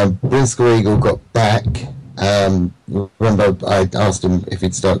 Brinskell Eagle got back. Remember, I asked him if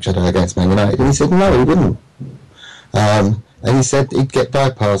he'd start Jedi against Man United, and he said no, he wouldn't. And he said he'd get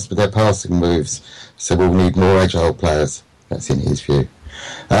bypassed with their passing moves, so we'll need more agile players. That's in his view.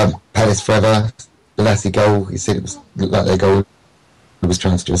 Palace forever. The Lassie goal, he said it looked like their goal was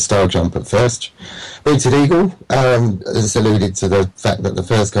trying to do a star jump at first. Booted Eagle has alluded to the fact that the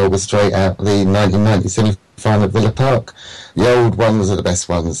first goal was straight out of the 1990 semi-final at Villa Park. The old ones are the best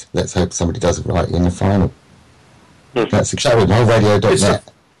ones. Let's hope somebody does it right in the final. That's the show at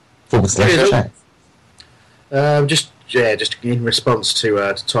wholeradio.net/chat. Just in response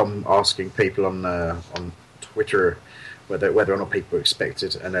to Tom asking people on Twitter whether or not people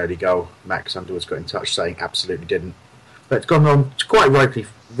expected an early goal. Max Underwood's got in touch saying absolutely didn't. But it's gone on to quite rightly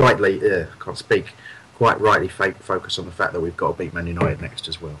focus on the fact that we've got to beat Man United next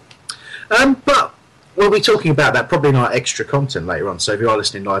as well. But we'll be talking about that probably in our extra content later on. So if you are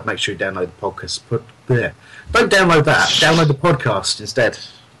listening live, make sure you download the podcast. Don't download that. Download the podcast instead.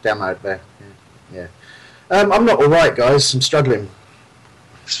 Download there. Yeah. I'm not all right, guys. I'm struggling.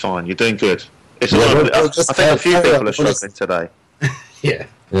 It's fine. You're doing good. I think a few people are struggling today. Yeah.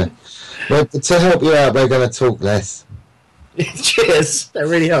 Well, to help you out, we're going to talk less. Cheers. That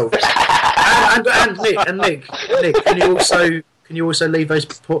really helps. and Nick, can you also leave those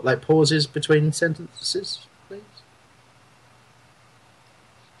pauses between sentences, please?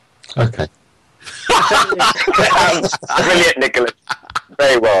 Okay. Brilliant, Nicholas.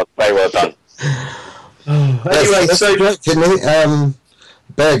 Very well done. Anyway, so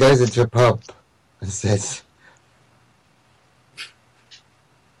Bear goes into a pub and says,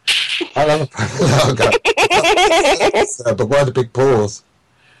 I love a lager. But why the big pause?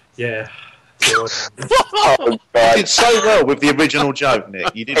 Yeah. Oh, God. You did so well with the original joke,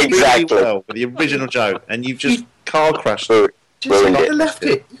 Nick. You did really well with the original joke, and you've just car crashed it. You could have left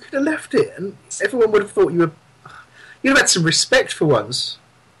it. You could have left it, and everyone would have thought you'd have had some respect for once.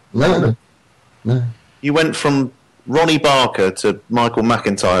 No. You went from Ronnie Barker to Michael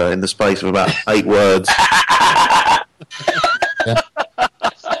McIntyre in the space of about 8 words.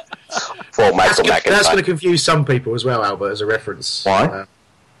 That's going to confuse some people as well, Albert, as a reference. Why?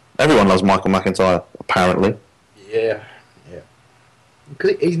 Everyone loves Michael McIntyre, apparently. Yeah.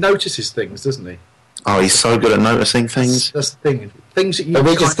 Because he notices things, doesn't he? Oh, he's so good at noticing things. That's the thing. Things that you. Are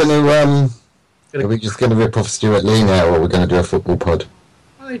we just going to rip off Stuart Lee now, or are we going to do a football pod?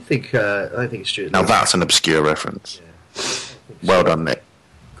 I think it's Stuart. Now that's an obscure reference. Yeah. Well done, Nick.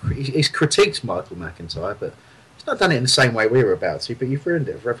 He's critiqued Michael McIntyre, but he's not done it in the same way we were about to. But you've ruined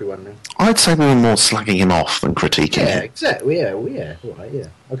it for everyone now. I'd say we were more slagging him off than critiquing him. Yeah, exactly. Yeah. All right. Yeah,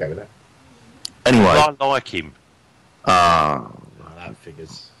 I'll go with that. Anyway, I like him. That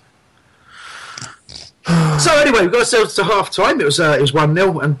figures. So anyway, we got ourselves to half time. It was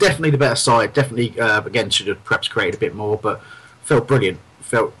 1-0, and definitely the better side. Definitely, again, should have perhaps created a bit more, but felt brilliant.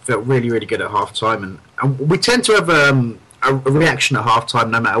 Felt really, really good at half time, and we tend to have a reaction at half time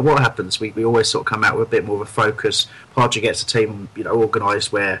no matter what happens. We always sort of come out with a bit more of a focus. Pardew gets the team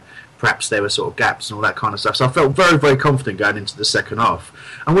organised where perhaps there were sort of gaps and all that kind of stuff. So I felt very, very confident going into the second half,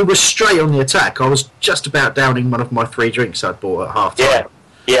 and we were straight on the attack. I was just about downing one of my 3 drinks I'd bought at half time.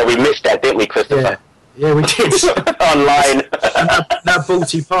 Yeah, we missed that, didn't we, Christopher? Yeah, we did. Online. that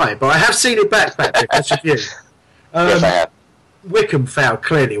balti pie, but I have seen it back, Patrick. That's your view. Yes, I have. Wickham fouled,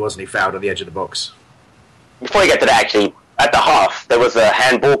 clearly, wasn't he? Fouled on the edge of the box. Before you get to that, actually, at the half, there was a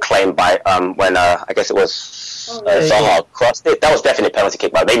handball claim by when I guess it was Zaha crossed it. That was definitely a penalty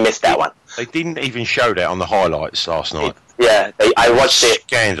kick, but they missed that one. They didn't even show that on the highlights last night. I watched it.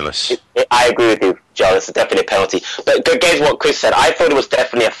 Scandalous. I agree with you, Joe. It's definitely a penalty. But against what Chris said, I thought it was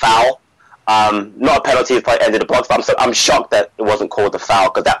definitely a foul. Not a penalty if I ended the box, but I'm shocked that it wasn't called a foul,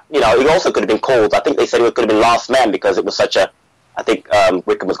 because that, it also could have been called. I think they said it could have been last man because it was such a. I think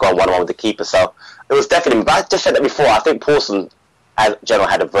Wickham was going 1-1 with the keeper, so it was definitely. But I just said that before. I think Paulson General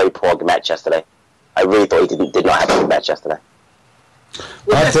had a very poor match yesterday. I really thought he did not have a good match yesterday.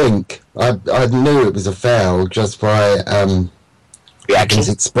 I think I knew it was a foul just by his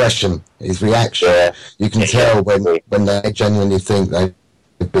expression, his reaction. Yeah. You can tell when they genuinely think they've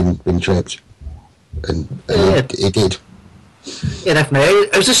been tripped, and he did. Yeah, definitely.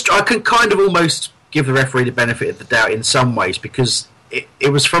 It was just, I could kind of almost give the referee the benefit of the doubt in some ways, because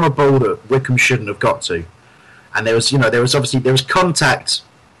it was from a ball that Wickham shouldn't have got to, and there was contact,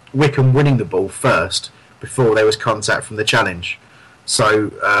 Wickham winning the ball first before there was contact from the challenge. So,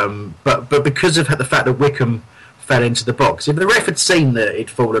 but because of the fact that Wickham fell into the box, if the ref had seen that it'd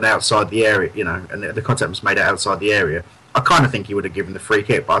fallen outside the area, and the contact was made outside the area, I kind of think he would have given the free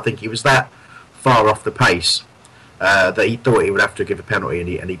kick. But I think he was that far off the pace that he thought he would have to give a penalty,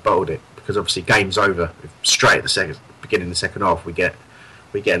 and he bottled it, because obviously game's over straight at the beginning of the second half. We get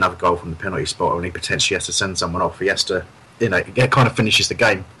another goal from the penalty spot, and he potentially has to send someone off. He has to, it kind of finishes the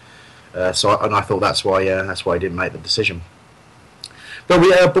game. I thought that's why he didn't make the decision. But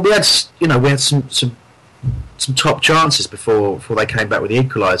we had some top chances before they came back with the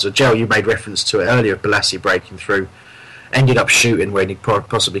equaliser. Joe, you made reference to it earlier, Bolasie breaking through, ended up shooting when he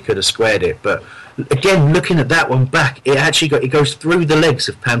possibly could have squared it. But again, looking at that one back, it goes through the legs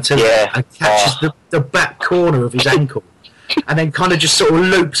of Pantelli and catches the back corner of his ankle, and then kind of just sort of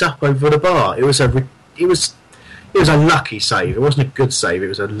loops up over the bar. It was a lucky save. It wasn't a good save. It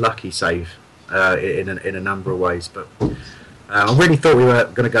was a lucky save in a number of ways. But I really thought we were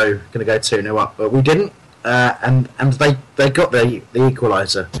going to go 2-0 up, but we didn't. And they got the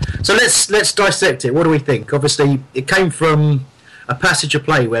equaliser. So let's dissect it. What do we think? Obviously, it came from a passage of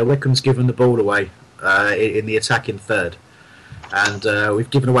play where Wickham's given the ball away in the attacking third, and we've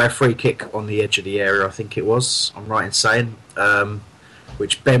given away a free kick on the edge of the area. I think it was. I'm right in saying,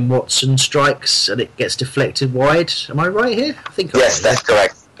 which Ben Watson strikes, and it gets deflected wide. Am I right here? I think. Yes, that's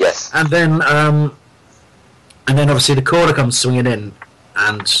correct. Yes. And then obviously the corner comes swinging in,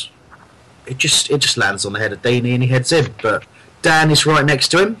 and it just lands on the head of Deeney, and he heads in. But Dan is right next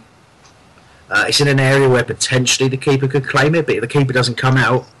to him. It's in an area where potentially the keeper could claim it, but the keeper doesn't come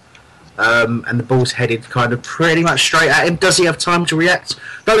out, and the ball's headed kind of pretty much straight at him. Does he have time to react?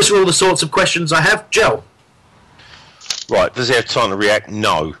 Those are all the sorts of questions I have. Joe? Right, does he have time to react?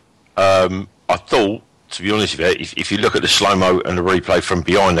 No. I thought, to be honest with you, if you look at the slow-mo and the replay from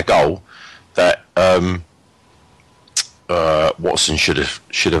behind the goal, that Watson should have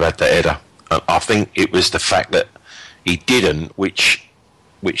had the header. I think it was the fact that he didn't, which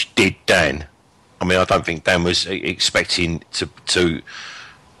did Dan. I mean, I don't think Dan was expecting to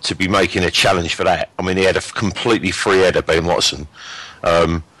be making a challenge for that. I mean, he had a completely free header, Ben Watson.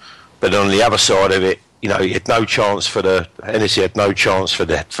 But on the other side of it, he had no chance Hennessy had no chance for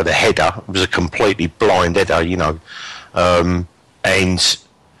the header. It was a completely blind header,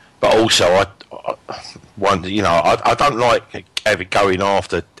 but also I don't like going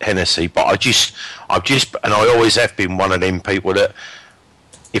after Hennessy, but I've just, and I always have been one of them people that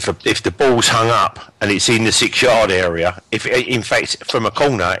if the ball's hung up and it's in the 6-yard area, in fact from a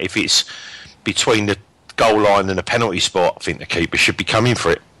corner, if it's between the goal line and the penalty spot, I think the keeper should be coming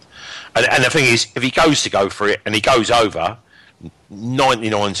for it. And the thing is, if he goes to go for it and he goes over,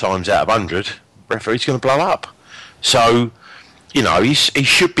 99 times out of 100, referee's going to blow up. So, he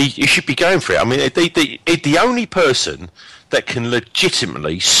should be going for it. I mean, the only person that can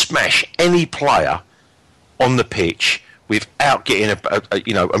legitimately smash any player on the pitch without getting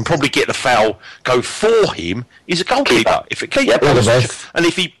and probably get the foul go for him is a goalkeeper. If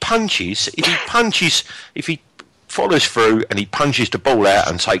he follows through and he punches the ball out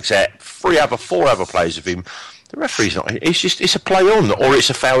and takes out 4 other players of him, the referee's not. It's a play on, or it's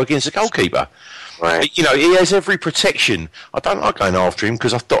a foul against the goalkeeper. Right. He has every protection. I don't like going after him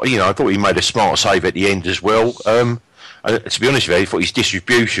because I thought he made a smart save at the end as well. To be honest with you, I thought his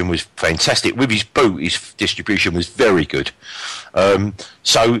distribution was fantastic. With his boot, his distribution was very good.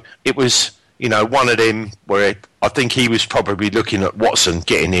 So it was, one of them where I think he was probably looking at Watson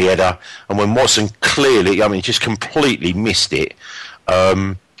getting the header, and when Watson clearly, just completely missed it,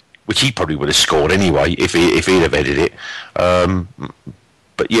 which he probably would have scored anyway if he'd have headed it.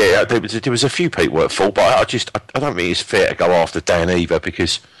 But yeah, there was a few people at fault, but I don't think it's fair to go after Dan either,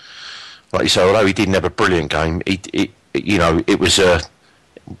 because, like you say, although he didn't have a brilliant game, it was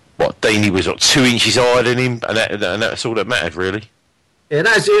Deeney was 2 inches higher than him, and that's all that mattered, really. Yeah,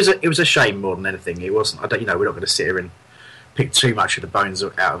 it was a shame more than anything. It wasn't. We're not going to sit here and pick too much of the bones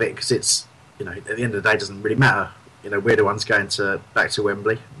out of it, because it's, at the end of the day, it doesn't really matter. We're the ones going back to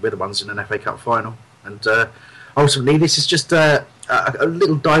Wembley. We're the ones in an FA Cup final, and ultimately, this is just a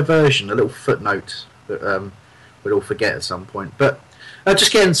little diversion, a little footnote that we'll all forget at some point. But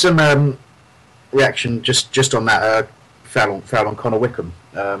just getting some reaction just on that foul on Connor Wickham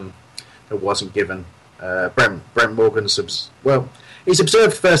that wasn't given. Brent Morgan's he's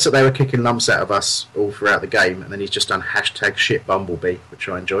observed first that they were kicking lumps out of us all throughout the game, and then he's just done #shit Bumblebee, which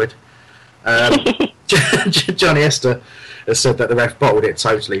I enjoyed. Johnny Esther has said that the ref bottled it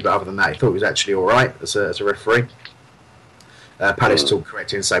totally, but other than that, he thought it was actually all right as a referee. Palace talk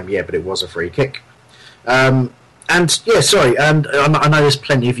correcting and saying, yeah, but it was a free kick. And yeah, sorry, and I know there's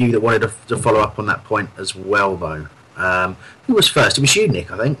plenty of you that wanted to follow up on that point as well, though. Who was first? It was you,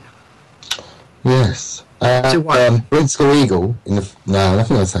 Nick, I think. Yes. Brinskell Eagle in the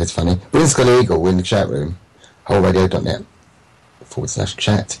nothing I'll say is funny. Brinskell Eagle in the chat room,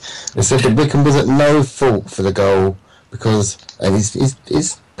 wholeradio.net/chat. They said that Wickham was at no fault for the goal because, and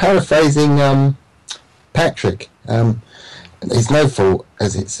he's paraphrasing Patrick. It's no fault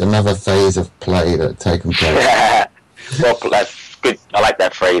as it's another phase of play that had taken place. Well, that's good. I like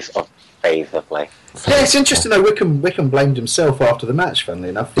that phrase of phase of play. Yeah, it's interesting though. Wickham blamed himself after the match. Funnily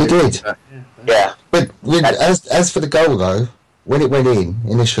enough, he did. Yeah. But as for the goal though, when it went in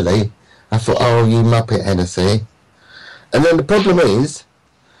initially, I thought, "Oh, you muppet, Hennessy." And then the problem is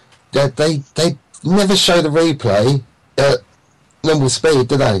that they never show the replay at normal speed,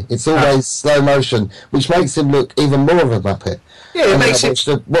 do they? It's always slow motion, which makes him look even more of a muppet. Yeah, it makes watch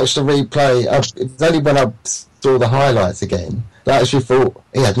the replay. It's only when I saw the highlights again that I actually thought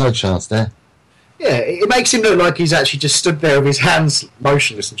he had no chance there. Yeah, it makes him look like he's actually just stood there with his hands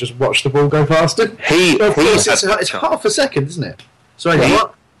motionless and just watched the ball go past him. It's half a second, isn't it? Sorry,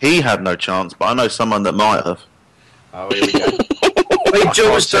 what? He had no chance, but I know someone that might have. Oh, here we go.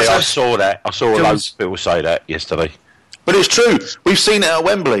 I saw that. I saw loads of people say that yesterday. But it's true. We've seen it at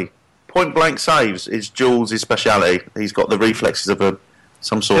Wembley. Point blank saves is Jules' speciality. He's got the reflexes of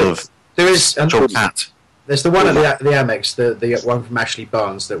some sort of cat. There's the one at the Amex, the one from Ashley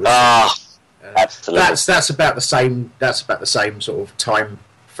Barnes that was. Absolutely. That's about the same. That's about the same sort of time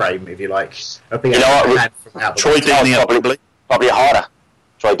frame, if you like. Of being Troy did it at Wembley. Probably harder.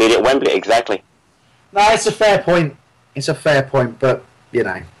 Troy did it at Wembley, exactly. No, it's a fair point. But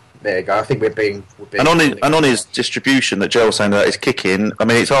there you go. I think we're being and on his distribution that Joel's saying about his kicking. I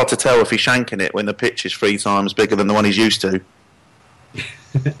mean, it's hard to tell if he's shanking it when the pitch is 3 times bigger than the one he's used to.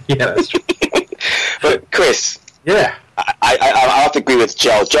 Yeah, that's true. But Chris, yeah, I have to agree with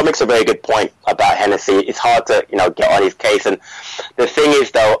Joe. Joe makes a very good point about Hennessy. It's hard to get on his case, and the thing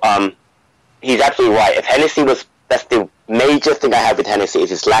is though, he's absolutely right. If Hennessy that's the major thing I have with Hennessy is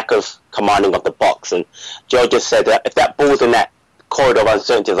his lack of commanding of the box. And Joe just said that if that ball's in that corridor of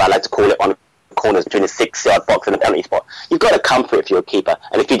uncertainty, as I like to call it, on the corners between the 6-yard box and the penalty spot, you've got to come for it if you're a keeper.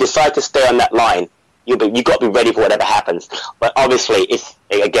 And if you decide to stay on that line, you've got to be ready for whatever happens. But obviously,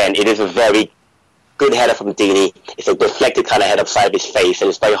 it is a very good header from Deeney. It's a deflected kind of head upside of his face, and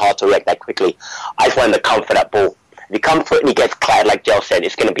it's very hard to react that quickly. I just want him to come for that ball. If he comes for it and he gets clattered, like Joe said,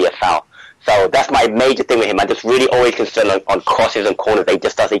 it's going to be a foul. So that's my major thing with him. I'm just really always concerned on crosses and corners. He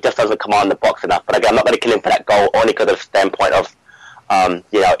just doesn't command the box enough. But again, I'm not going to kill him for that goal, only because of the standpoint of,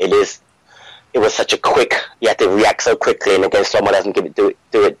 it was such a quick. You have to react so quickly, and against someone doesn't do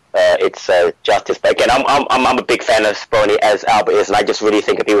it its justice. But again, I'm a big fan of Speroni, as Albert is, and I just really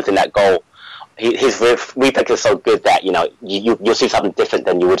think if he was in that goal, his reflex is so good that you'll see something different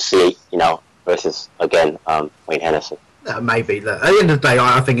than you would see versus again Wayne Hennessy. Maybe. At the end of the day,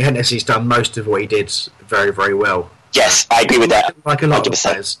 I think Hennessy's done most of what he did very, very well. Yes, I agree with that. Like a lot of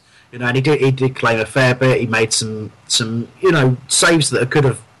players, and he did claim a fair bit. He made some saves that could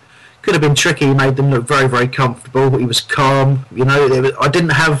have been tricky. He made them look very, very comfortable. He was calm. I didn't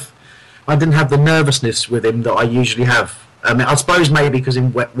have the nervousness with him that I usually have. I mean, I suppose maybe because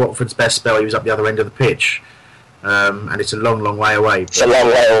in Watford's best spell, he was up the other end of the pitch, and it's a long, long way away. It's a long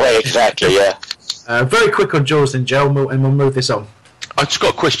way away, exactly. Yeah. Very quick on Jaws then, Joe, and we'll move this on. I just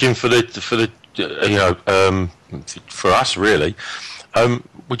got a question for for us really.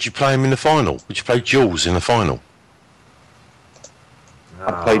 Would you play him in the final? Would you play Jules in the final?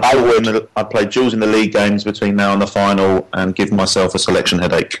 I'd play Jules in the league games between now and the final, and give myself a selection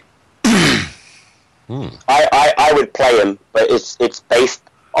headache. I would play him, but it's based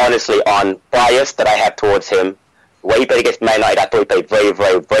honestly on bias that I have towards him. The way he played against Man United, I thought he played very,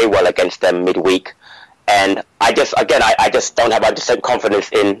 very, very well against them midweek. And I just don't have 100% confidence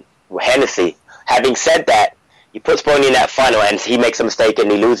in Hennessy. Having said that, you put Speroni in that final and he makes a mistake and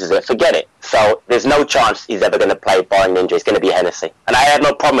he loses it, forget it. So there's no chance he's ever going to play barring injury. It's going to be Hennessy. And I have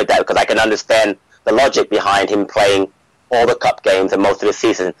no problem with that because I can understand the logic behind him playing all the cup games and most of the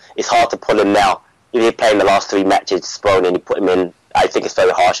season. It's hard to pull him now. If he played in the last 3 matches, Speroni, and you put him in, I think it's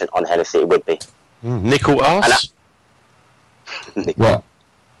very harsh on Hennessy, it would be. Nickel ass? What?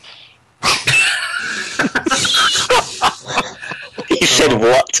 He said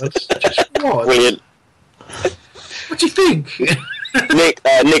what? What? Brilliant. What do you think? Nick,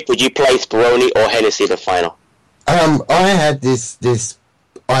 would you play Speroni or Hennessy in the final? I had this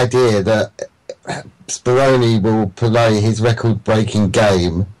idea that Speroni will play his record-breaking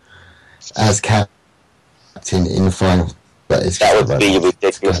game as captain in the final. But that would be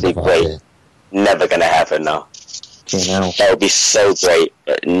ridiculously great. Never going to happen now. That would be so great,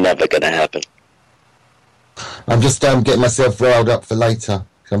 but never going to happen. I'm just getting myself riled up for later.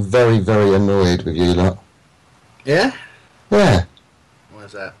 I'm very, very annoyed with you lot. Yeah? Yeah.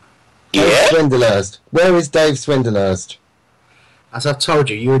 Where's that? Dave Swindlehurst. Where is Dave Swindlehurst? As I've told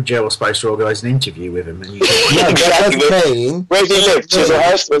you, you and Joe were supposed to organise an interview with him. And you exactly. That doesn't mean... Where does he live?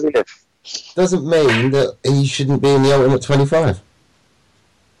 Chislehurst? Where does he live? Doesn't mean that he shouldn't be in the Ultimate 25.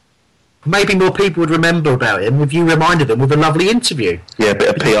 Maybe more people would remember about him if you reminded them with a lovely interview. Yeah, a bit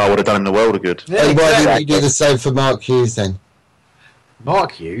of PR would have done him the world of good. Yeah, and why didn't you do the same for Mark Hughes then?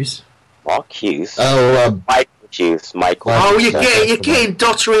 Mark Hughes? Mark Hughes? Oh, Michael Hughes. Michael. Oh, you're getting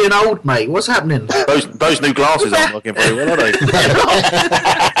dottery and old, mate. What's happening? Those new glasses aren't looking very well, are they?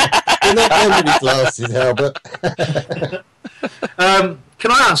 You're not going with glasses, Albert. Can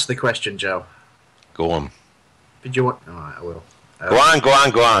I answer the question, Joe? Go on. Did you want... All right, I will. Go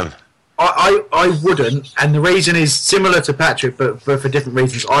on. I wouldn't, and the reason is similar to Patrick, but for different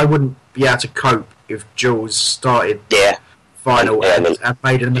reasons. I wouldn't be able to cope if Jules started final and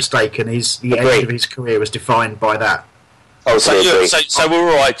made a mistake, and the end of his career was defined by that. Oh, so we're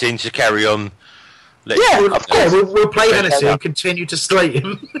all right, Dean, to carry on. We'll play Hennessy and continue to slate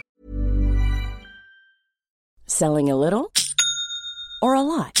him. Selling a little or a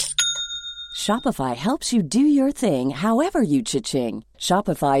lot? Shopify helps you do your thing however you cha-ching.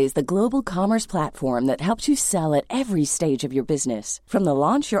 Shopify is the global commerce platform that helps you sell at every stage of your business. From the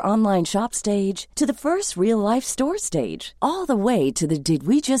launch your online shop stage to the first real-life store stage, all the way to the did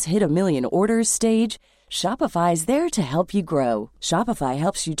we just hit 1 million orders stage. Shopify is there to help you grow. Shopify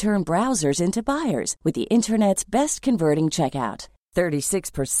helps you turn browsers into buyers with the internet's best converting checkout.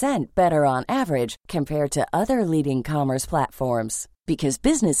 36% better on average compared to other leading commerce platforms. Because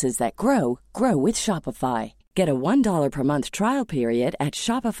businesses that grow with Shopify. Get a $1 per month trial period at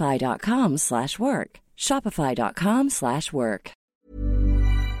shopify.com/work. Shopify.com/work.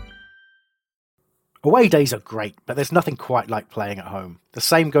 Away days are great, but there's nothing quite like playing at home. The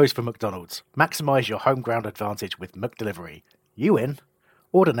same goes for McDonald's. Maximise your home ground advantage with McDelivery. You in?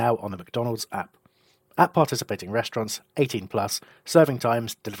 Order now on the McDonald's app. At participating restaurants, 18 plus, serving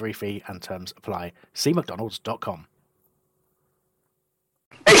times, delivery fee and terms apply. See mcdonalds.com.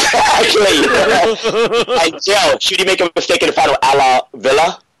 Exactly. And Joe, should he make a mistake in the final a la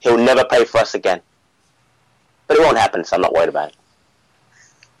Villa, he'll never play for us again. But it won't happen, so I'm not worried about it.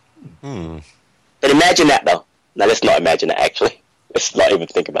 But imagine that, though. Now, let's not imagine that, actually. Let's not even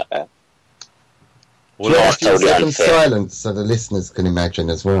think about that. Well, that's totally unfair. Silence so the listeners can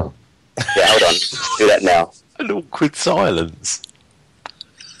imagine as well. Yeah, hold on. Let's do that now. An awkward silence.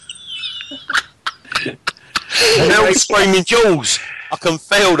 And they're all screaming Jules. I can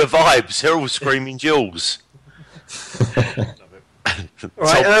feel the vibes. They're all screaming Jules.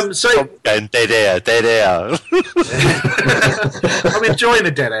 Right, so... And dead air. I'm enjoying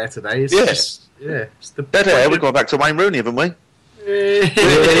the dead air today. It's the dead air. We've gone back to Wayne Rooney, haven't we?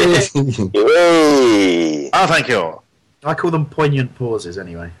 Oh, thank you. I call them poignant pauses,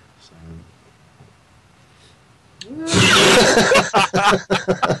 anyway.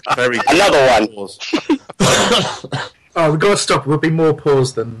 Very another one. Oh, we've got to stop. It would be more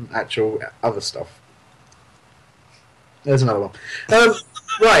pause than actual other stuff. There's another one.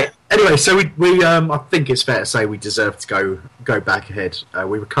 Right. Anyway, so we I think it's fair to say we deserve to go back ahead.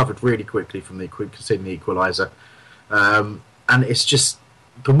 We recovered really quickly from conceding the equaliser, and it's just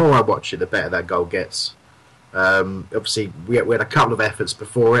the more I watch it, the better that goal gets. Obviously, we had a couple of efforts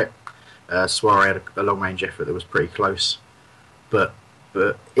before it. Suarez had a long-range effort that was pretty close, but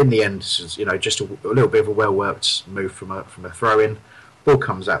in the end, just a little bit of a well-worked move from a throw-in. Ball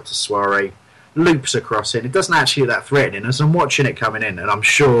comes out to Suarez, loops across it. It doesn't actually look that threatening as I'm watching it coming in, and I'm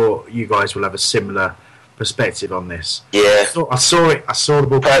sure you guys will have a similar perspective on this. Yeah, I saw it. I saw the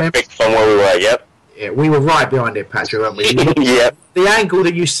ball perfect from where we were. Yep. Yeah, we were right behind it, Patrick, weren't we? Yep. The angle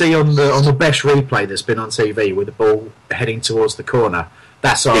that you see on the best replay that's been on TV with the ball heading towards the corner.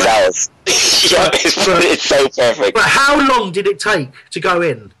 That's ours. It's so perfect. But how long did it take to go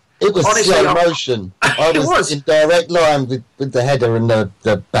in? It was slow motion. I was in direct line with the header and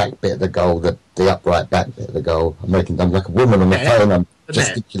the back bit of the goal, the upright back bit of the goal. I'm like a woman on the phone. I'm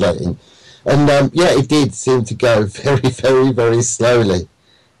gesticulating. And it did seem to go very, very, very slowly.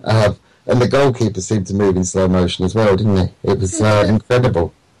 And the goalkeeper seemed to move in slow motion as well, didn't he? It was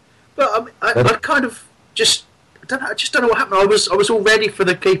incredible. But I kind of just don't know what happened. I was all ready for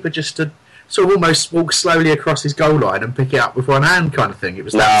the keeper just to sort of almost walk slowly across his goal line and pick it up with one hand, kind of thing. It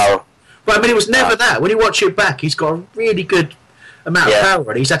was but I mean, it was never that. When you watch it back, he's got a really good amount of power,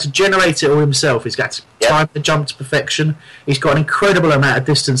 and he's had to generate it all himself. He's got to time the jump to perfection. He's got an incredible amount of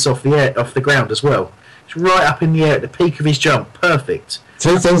distance off the ground as well. It's right up in the air at the peak of his jump. Perfect.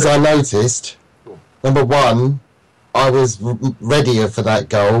 Two things I noticed. Number one, I was readier for that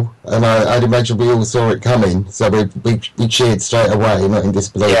goal, and I'd imagine we all saw it coming, so we cheered straight away, not in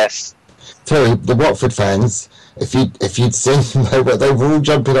disbelief. Yes. Two, the Watford fans, if you'd seen them, they were all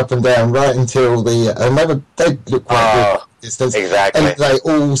jumping up and down right until they looked quite good. Exactly. And they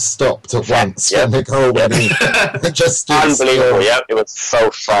all stopped at once when the goal went in. It just unbelievable. Yep, it was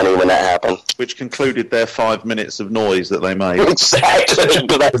so funny when that happened. Which concluded their 5 minutes of noise that they made. Exactly.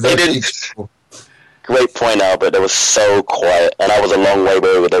 Great point, Albert. It was so quiet, and I was a long way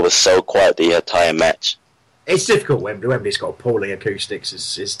over. They were so quiet the entire match. It's difficult. Wembley's got appalling acoustics.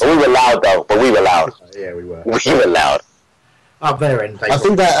 But we were loud, though. But we were loud. Yeah, we were. We were loud. Up there, I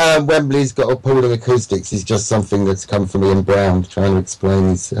think that Wembley's got appalling acoustics is just something that's come from Ian Brown trying to explain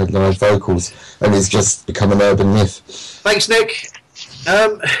his live vocals, and it's just become an urban myth. Thanks, Nick.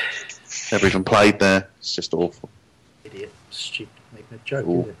 Never even played there. It's just awful. Idiot. Stupid. Making a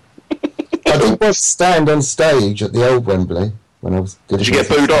joke. I did once stand on stage at the old Wembley when I was. Did you get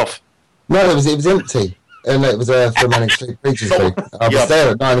booed off? No, it was empty, and it was for Manic Street Preachers Week. I was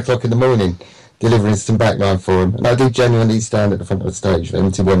there at 9 o'clock in the morning, delivering some backline for him, and I did genuinely stand at the front of the stage for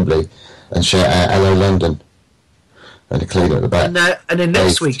empty Wembley and shout out "Hello London" and a cleaner at the back. And in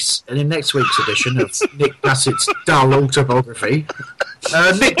next week's edition of Nick Bassett's dull autobiography,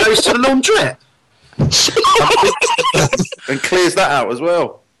 Nick goes to the laundrette and clears that out as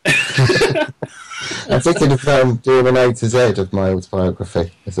well. I'm thinking of doing an A to Z of my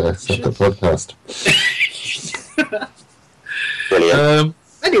autobiography as a separate podcast. Brilliant.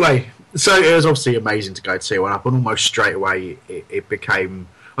 Anyway, so it was obviously amazing to go 2-1 up, and almost straight away it became.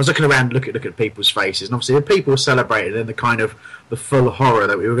 I was looking around, looking at people's faces, and obviously the people were celebrating, and the full horror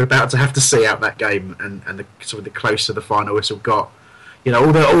that we were about to have to see out that game, and the sort of the closer the final whistle got. You know,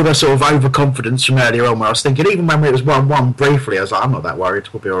 all the sort of overconfidence from earlier on, where I was thinking, even when it was 1-1 briefly, I was like, I'm not that worried,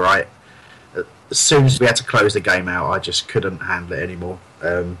 we'll be all right. As soon as we had to close the game out, I just couldn't handle it anymore.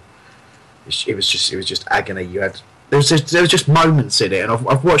 It was just agony. There was just moments in it, and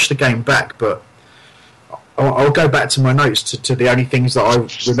I've watched the game back, but I'll go back to my notes to the only things that I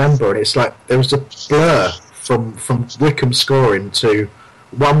remember, and it's like there was a blur from Wickham scoring to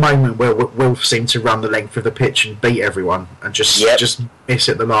one moment where Wilf seemed to run the length of the pitch and beat everyone and just miss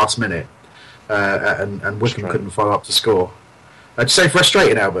at the last minute, and Wickham couldn't follow up to score. I'd say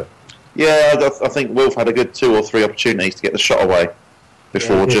frustrating, Albert. Yeah, I think Wilf had a good 2 or 3 opportunities to get the shot away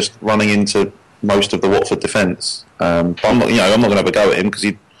before just running into most of the Watford defence. I'm not going to have a go at him because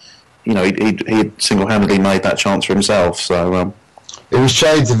he single-handedly made that chance for himself. So it was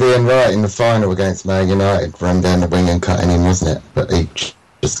shades of Ian Wright in the final against Man United, run down the wing and cutting him, wasn't it? But he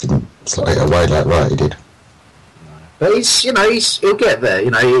just didn't slot it away like Wright did. But he'll get there.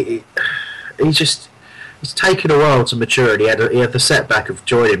 It's taken a while to mature. He had the setback of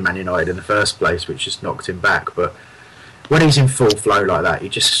joining Man United in the first place, which just knocked him back. But when he's in full flow like that,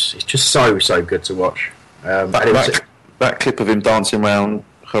 it's just so good to watch. That clip of him dancing around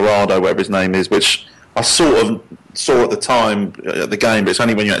Gerardo, whatever his name is, which I sort of saw at the time at the game, but it's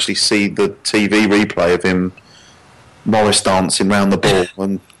only when you actually see the TV replay of him Morris dancing round the ball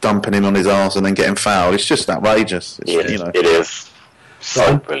and dumping him on his arse and then getting fouled. It's just outrageous. It is.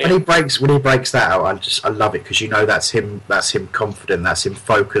 So when he breaks that out, I love it, because that's him confident, that's him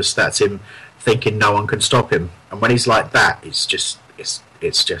focused, that's him thinking no one can stop him. And when he's like that, it's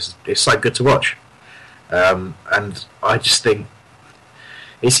so good to watch. And I just think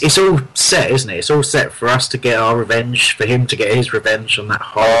it's all set, isn't it? It's all set for us to get our revenge, for him to get his revenge on that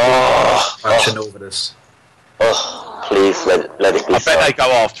whole bunch of Northerners. Please let it be. I bet they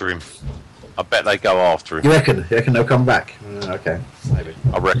go after him. You reckon they'll come back? Okay, maybe.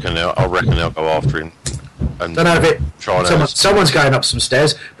 I reckon they'll go after him. And don't know if someone's going up some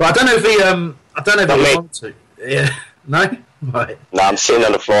stairs, but I don't know if he want to. Yeah, no, right. No, I'm sitting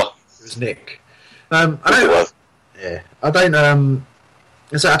on the floor. It was Nick. I don't. Yeah, I don't.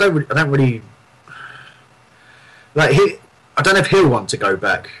 I don't really like. I don't know if he'll want to go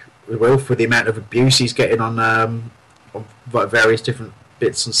back with Wilf, with the amount of abuse he's getting on various different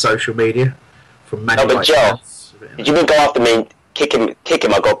bits on social media from many. No, but Joe, did you mean go after me kick him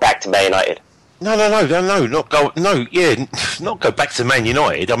or go back to Man United. No, not go back to Man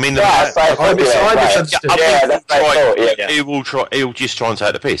United. I mean, that's what I thought. He will try. He'll just try and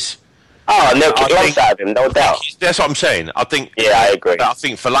take the piss. Oh, no, kick lots out of him, no doubt. That's what I'm saying. I think. Yeah, I agree. I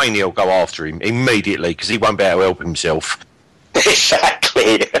think Fellaini will go after him immediately because he won't be able to help himself.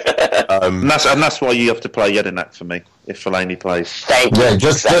 Exactly. And that's why you have to play Jedinak for me if Fellaini plays. Thank you. Yeah,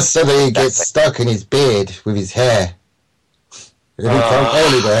 just so that he gets stuck in his beard with his hair. He can't go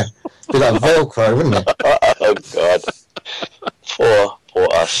anywhere. It'd be like Velcro, wouldn't it? Oh God. Poor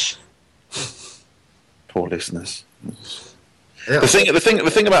us. Poor listeners. The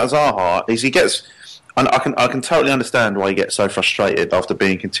thing about Zaha is he gets, and I can totally understand why he gets so frustrated after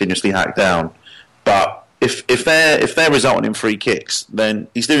being continuously hacked down. But if they're resulting in free kicks, then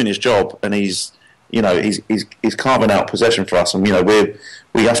he's doing his job and he's carving out possession for us, and we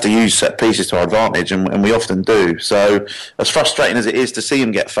have to use set pieces to our advantage, and we often do. So as frustrating as it is to see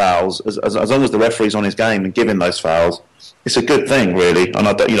him get fouls, as long as the referee's on his game and giving those fouls, it's a good thing, really. And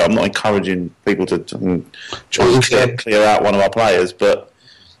I'm not encouraging people to try and clear out one of our players, but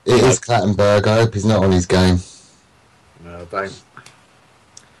it is Clattenburg. I hope he's not on his game. No, don't.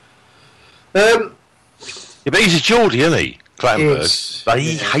 Yeah, but he's a Geordie, isn't he? Clattenburg. But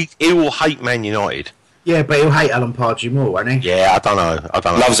he will hate Man United. Yeah, but he'll hate Alan Pardew more, won't he? Yeah, I don't know.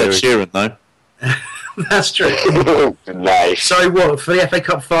 Loves Ed Sheeran, though. That's true. Nice. So what, for the FA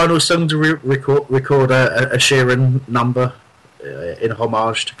Cup final, sung to record a Sheeran number in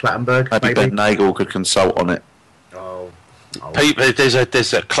homage to Clattenburg? Maybe Ben Nagel could consult on it.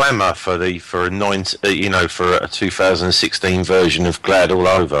 There's a clamour for a 2016 version of Glad All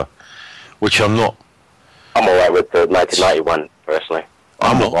Over, which I'm not. I'm alright with the 1991 personally.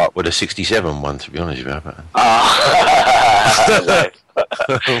 I'm alright with the 67 one, to be honest with you.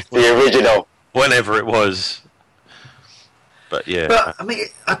 The original. Whenever it was. But yeah. But I mean,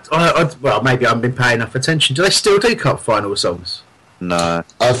 well, maybe I haven't been paying enough attention. Do they still do cup final songs? No.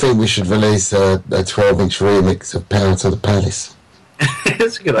 I think we should release a 12-inch remix of Power to the Palace.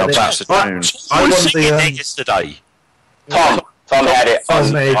 That's a good idea. That's the tune. I was singing it yesterday. Tom had it.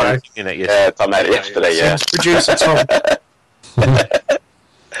 Tom had it yesterday. Yeah. Producer Tom.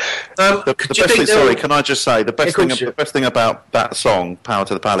 Can I just say the best thing about that song, Power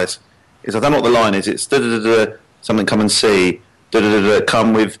to the Palace, is I don't know what the line is. It's something come and see,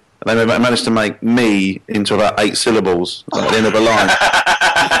 come with. And they managed to make me into about 8 syllables at the end of the line.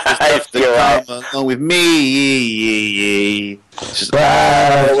 Come with me.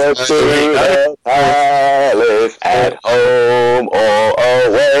 Palace at home or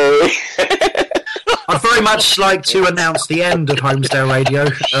away. I'd very much like to announce the end of Homesdale Radio.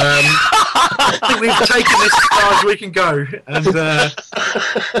 I think we've taken this as far as we can go. And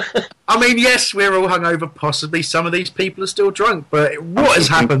I mean, yes, we're all hungover. Possibly some of these people are still drunk. But what has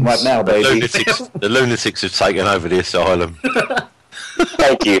happened right now, baby? The lunatics have taken over the asylum.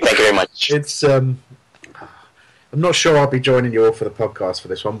 Thank you very much. It's I'm not sure I'll be joining you all for the podcast for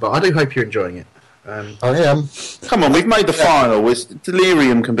this one, but I do hope you're enjoying it. I am. Come on, we've made the final.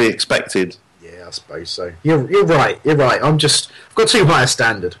 Delirium can be expected. Yeah, I suppose so. You're right. I've got too high a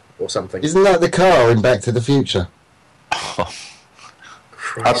standard or something. Isn't that the car in Back to the Future?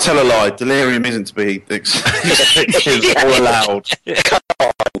 I'll tell a lie. Delirium isn't to be expected or allowed.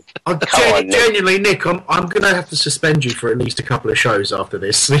 Genuinely, Nick, I'm going to have to suspend you for at least a couple of shows after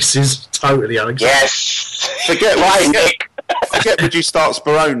this. This is totally unacceptable. Yes. Forget would you start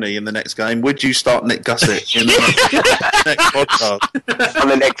Speroni in the next game? Would you start Nick Gussett in the next podcast? On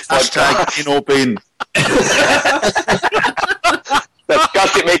the next podcast. In or bin. Let's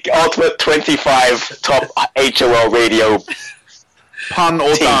Gussett make Ultimate 25 top HOL radio. Pun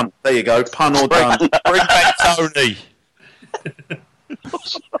or done. There you go. Pun or done. Bring back Tony. I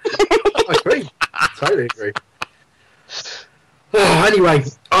agree. Totally agree. Anyway,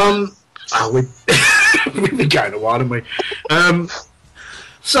 we've been going a while, haven't we?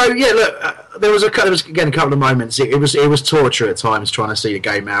 So yeah, look, there was again a couple of moments. It was torture at times trying to see the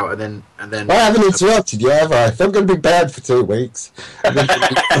game out, and then. I haven't interrupted you, have I? If I'm going to be bad for 2 weeks.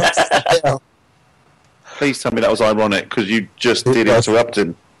 Please tell me that was ironic because you just did interrupt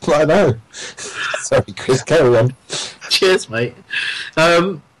him. I know. Sorry, Chris. Carry on. Cheers, mate.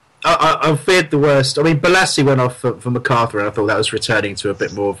 I feared the worst. I mean, Balassi went off for MacArthur, and I thought that was returning to a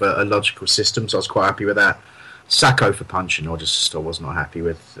bit more of a logical system, so I was quite happy with that. Sacco for punching, I was not happy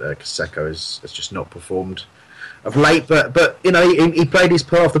with, because Sacco has just not performed of late. But you know, he played his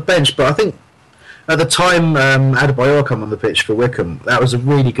part off the bench. But I think at the time Adebayor come on the pitch for Wickham, that was a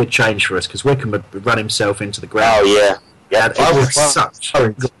really good change for us because Wickham had run himself into the ground. Oh yeah. It was such.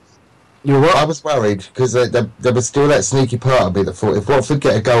 You were what? I was worried because there was still that sneaky part of me that thought if Watford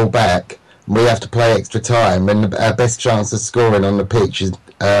get a goal back, we have to play extra time, and our best chance of scoring on the pitch is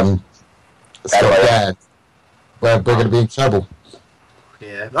Scott Gadd. Well, we're going to be in trouble.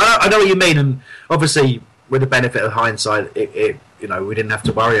 Yeah, I know what you mean, and obviously with the benefit of hindsight, it we didn't have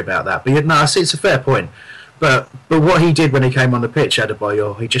to worry about that. But I see it's a fair point. But what he did when he came on the pitch,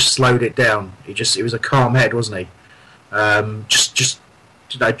 Adebayor, he just slowed it down. It was a calm head, wasn't he? Just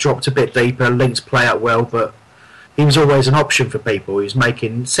dropped a bit deeper, linked play out well, but he was always an option for people. He was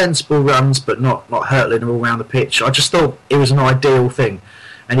making sensible runs, but not hurtling them all around the pitch. I just thought it was an ideal thing,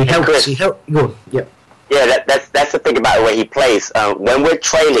 and he helped. Go on, yeah. Yeah, that's the thing about the way he plays. When we're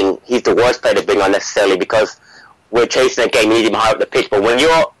trailing, he's the worst player to bring on necessarily because we're chasing a game, you need him high up the pitch. But when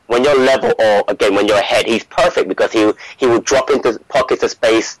you're level or again when you're ahead, he's perfect because he will drop into pockets of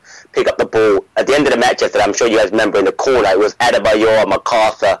space, pick up the ball. At the end of the match yesterday, I'm sure you guys remember in the corner, it was Adebayor,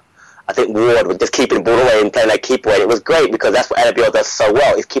 MacArthur, I think Ward were just keeping the ball away and playing that keeper away. It was great because that's what Adebayor does so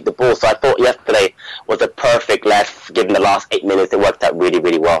well, is keep the ball. So I thought yesterday was a perfect given the last 8 minutes. It worked out really,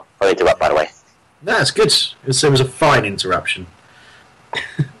 really well. I'll interrupt, by the way. That's good. It was a fine interruption.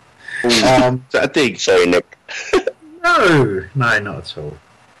 Is that a dig? Sorry, Nick. No, not at all.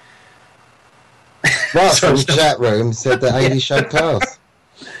 Mark from the chat room said that Amy showed class.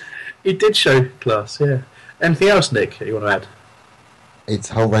 He did show class, yeah. Anything else, Nick, you want to add?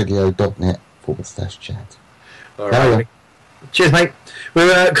 It's wholeradio.net/chat. All right. Cheers, mate.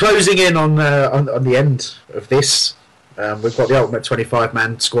 We're closing in on the end of this. We've got the ultimate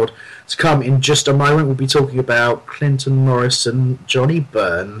 25-man squad to come in just a moment. We'll be talking about Clinton Morrison, Johnny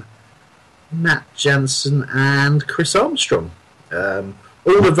Byrne, Matt Jansen, and Chris Armstrong. All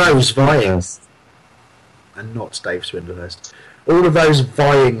of those vying, and not Dave Swindlehurst. All of those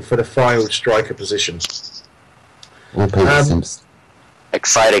vying for the final striker position. Or Peter Simpson.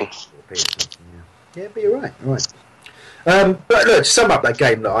 Exciting. Yeah, but you're right. All right. But look, to sum up that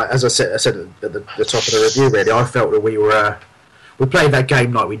game, as I said at the top of the review, really, I felt that we played that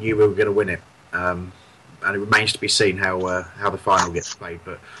game like we knew we were going to win it, and it remains to be seen how the final gets played.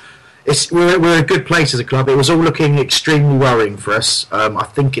 But we're in a good place as a club. It was all looking extremely worrying for us. I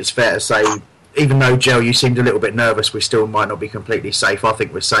think it's fair to say, even though Joe, you seemed a little bit nervous, we still might not be completely safe. I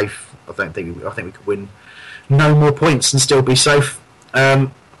think we're safe. I think we could win no more points and still be safe.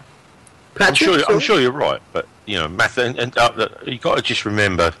 Patrick, I'm sure you're right, but Matt, and you got to just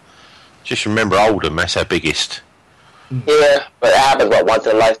remember Oldham. That's our biggest. Yeah, but it happens once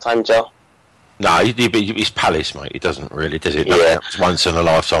in a lifetime, Joe. No, it's Palace, mate. It doesn't really, does it? Yeah. It's once in a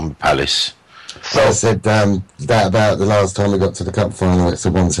lifetime Palace. So I said that about the last time we got to the cup final. It's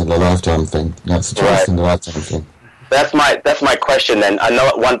a once in a lifetime thing. No, it's a twice in a lifetime thing. That's my question. Then I know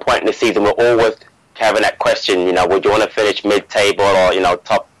at one point in the season we're always having that question. Would you want to finish mid-table or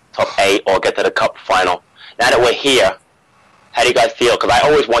top 8 or get to the cup final? Now that we're here, how do you guys feel? Because I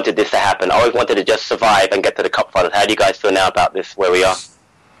always wanted this to happen. I always wanted to just survive and get to the cup final. How do you guys feel now about this, where we are?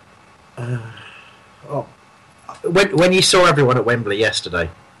 When you saw everyone at Wembley yesterday,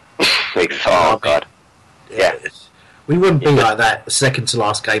 oh God, yeah, we wouldn't be like that. Second to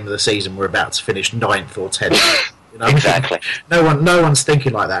last game of the season, we're about to finish 9th or 10th. Exactly. No one's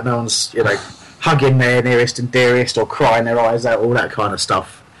thinking like that. No one's hugging their nearest and dearest or crying their eyes out, all that kind of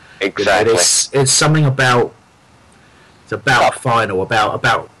stuff. Exactly. It's something about a final,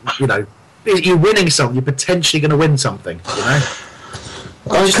 about you're winning something. You're potentially going to win something.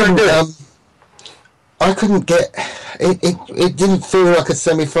 I couldn't get it. It didn't feel like a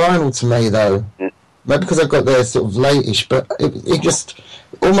semi-final to me, though. Maybe because I got there sort of late-ish, but it just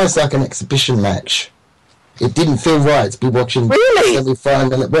almost like an exhibition match. It didn't feel right to be watching the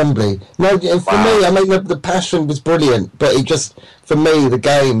semi-final at Wembley. No, for me, I mean, the passion was brilliant, but for me, the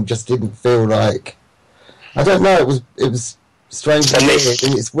game just didn't feel like. I don't know. It was strange. And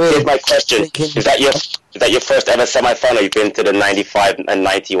it's weird. Here's my question: Is that your first ever semi-final? You've been to the 95 and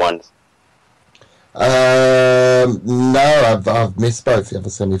 91. No, I've missed both the other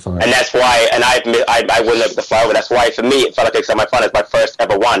semi-finals. And that's why, and I wouldn't have the final, but that's why for me it felt like a semi-final is my first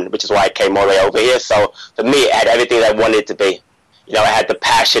ever one, which is why I came all the way over here. So for me it had everything that I wanted it to be. It had the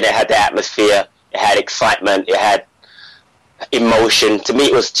passion, it had the atmosphere, it had excitement, it had emotion. To me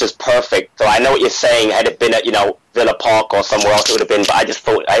it was just perfect. So I know what you're saying. Had it been at Villa Park or somewhere else, it would have been, but I just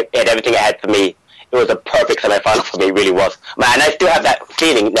thought it had everything it had for me. It was a perfect semi-final for me. It really was. Man, and I still have that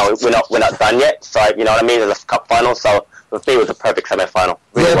feeling. We're not done yet. So you know what I mean. There's a cup final. So for me, it was a perfect semi-final.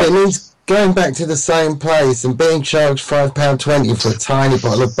 Really but it means going back to the same place and being charged £5.20 for a tiny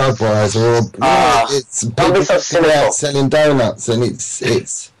bottle of Budweiser, or it's people so out selling donuts, and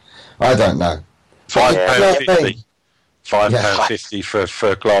it's I don't know. £5.50. £5.50 for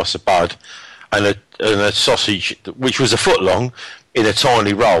a glass of bud, and a sausage which was a foot long in a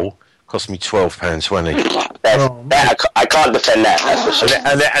tiny roll cost me £12.20. I can't defend that. That's for sure.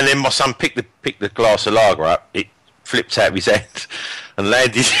 And then my son picked the glass of lager up. It flipped out of his hand and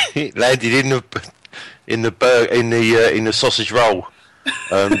landed in the sausage roll.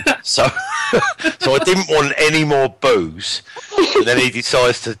 So I didn't want any more booze. And then he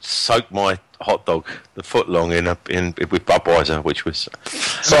decides to soak my hot dog, the foot long, with Budweiser, which was.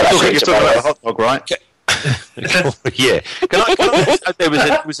 So you're talking about a hot dog, right? Yeah. There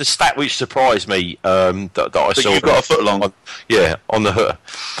was a stat which surprised me that I saw. You got a foot long. On the hood.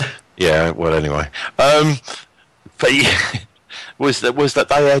 Yeah. Well, anyway, but was that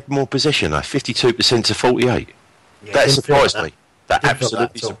they had more possession? 52% to 48. Yeah, that surprised me. That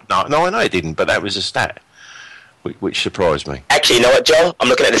absolutely. No, I know it didn't, but that was a stat which surprised me. Actually, you know what, Joe? I'm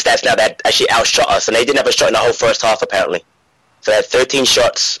looking at the stats now that actually outshot us, and they didn't have a shot in the whole first half, apparently. So they had 13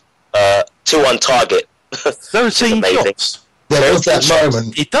 shots, 2 on target. 13 shots? There was that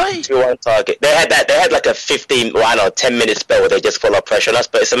moment. Did they? 2 on target. They had like a 10-minute spell where they just full of pressure on us,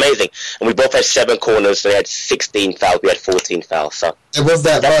 but it's amazing. And we both had 7 corners, so they had 16 fouls, we had 14 fouls. So there was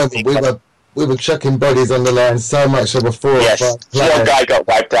that moment, we were chucking bodies on the line so much, there were 4 or 5 players. One guy got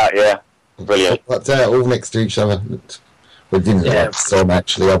wiped out, yeah. Brilliant. Wiped out, all next to each other. We didn't like some,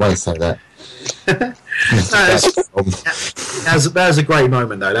 actually, I won't say that. That was a great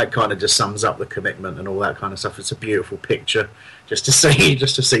moment, though. That kind of just sums up the commitment and all that kind of stuff. It's a beautiful picture just to see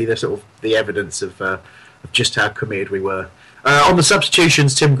the sort of the evidence of just how committed we were. On the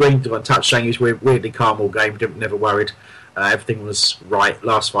substitutions, Tim Green got in touch saying he was weirdly calm all game, never worried. Everything was right.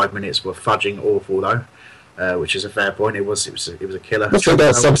 Last 5 minutes were fudging awful, though, which is a fair point. It was a killer. What's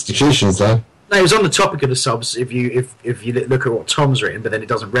about substitutions, though? No, it was on the topic of the subs. If you look at what Tom's written, but then it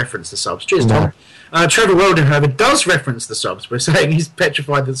doesn't reference the subs. Cheers, Tom. Trevor Weldon, however, does reference the subs. We're saying he's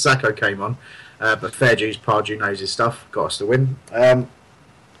petrified that Sacco came on, but fair dues, Pardew knows his stuff. Got us to win.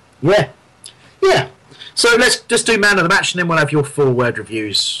 Yeah. So let's just do man of the match, and then we'll have your forward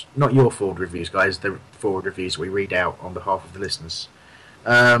reviews. Not your forward reviews, guys. The forward reviews we read out on behalf of the listeners.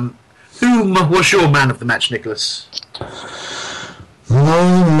 Who was your man of the match, Nicholas?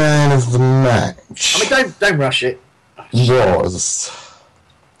 My man of the match. I mean, don't rush it. Was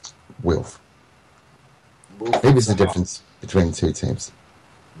Wilf. He was the difference between the two teams,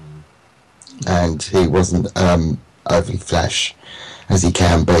 and he wasn't overly flash as he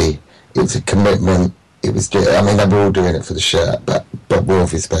can be. It was a commitment. It was. I mean, they were all doing it for the shirt, but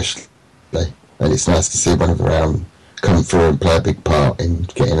Wilf especially. And it's nice to see one of our own come through and play a big part in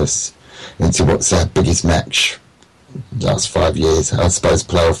getting us into what's our biggest match last 5 years. I suppose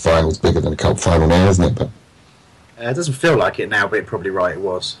playoff final's bigger than a cup final now, isn't it? But it doesn't feel like it now, but you're probably right, it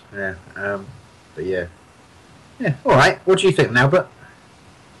was. Yeah. But yeah. Yeah, all right. What do you think, Albert?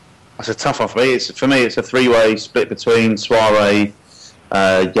 That's a tough one for me. For me, it's a 3-way split between Soiree,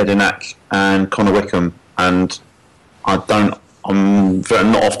 Jedinak and Connor Wickham. And I'm not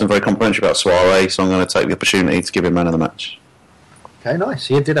often very complimentary about Soiree, so I'm going to take the opportunity to give him man of the match. Okay, nice.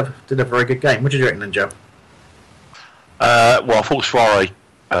 He did have a very good game. What did you reckon then, Joe? Well, I thought Soiree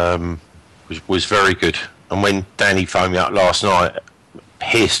was very good. And when Danny phoned me up last night,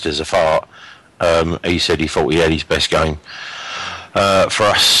 pissed as a fart, he said he thought he had his best game for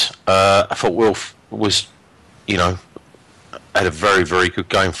us. I thought Wilf was, had a very, very good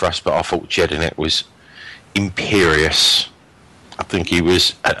game for us, but I thought Jedinak was imperious. I think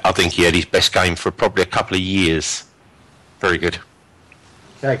he had his best game for probably a couple of years. Very good.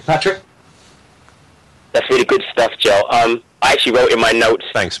 Okay, Patrick? That's really good stuff, Joe. I actually wrote in my notes,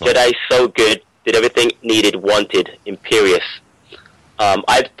 thanks, mate. Jedi so good, did everything needed, wanted, imperious.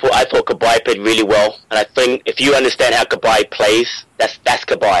 I thought Cabaye played really well, and I think if you understand how Cabaye plays, that's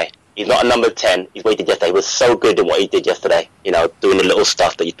Cabaye. He's not a number 10. He's what he did yesterday. He was so good in what he did yesterday, doing the little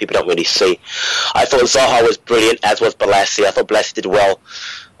stuff that people don't really see. I thought Zaha was brilliant, as was Balassi. I thought Balassi did well.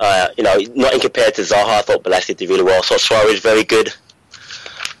 Not in compared to Zaha, I thought Balassi did really well. So Suarez was very good.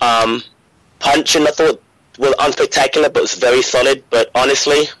 Punching, I thought, was unspectacular, but was very solid. But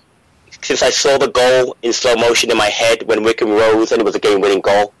honestly, since I saw the goal in slow motion in my head when Wickham rose and it was a game-winning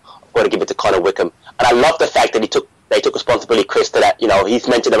goal, I'm going to give it to Connor Wickham. And I love the fact that they took responsibility, Chris, to that. He's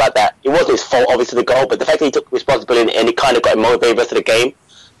mentioned about that. It wasn't his fault, obviously, the goal, but the fact that he took responsibility and he kind of got motivated the rest of the game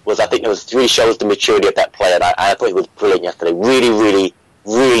I think it really shows the maturity of that player. And I thought he was brilliant yesterday. Really, really,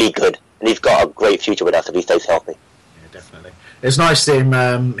 really good. And he's got a great future with us if he stays healthy. Yeah, definitely. It's nice to him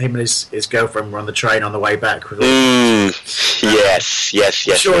and his girlfriend were on the train on the way back. Yes. Sure,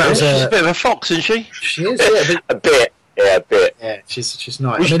 she's a bit of a fox, isn't she? She is, yeah. A bit. Yeah, she's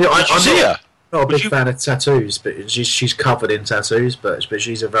nice. Did you see her? Not a big fan of tattoos, but she's covered in tattoos. But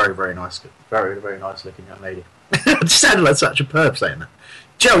she's a very, very nice, very, very nice looking young lady. I just sounded like such a perv saying that.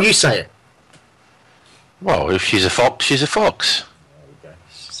 Joe, you say it. Well, if she's a fox, she's a fox. There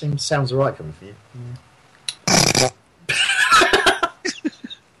we go. Sounds alright coming from you.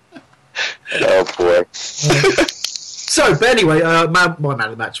 Oh boy. So, but anyway, my man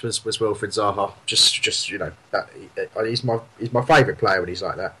of the match was Wilfried Zaha. Just you know, he's my favourite player when he's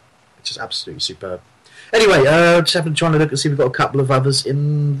like that. It's just absolutely superb. Anyway, just trying to look and see. We've got a couple of others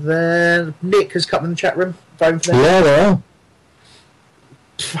in there. Nick has come in the chat room. Yeah, they are.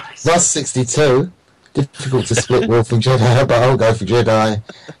 That's 62. Difficult to split Wolf and Jedi, but I'll go for Jedi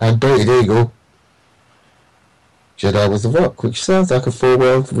and Booted Eagle. Jedi was the Rock, which sounds like a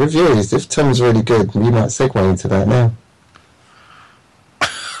 4-word review. If Tom's really good, you might segue into that now.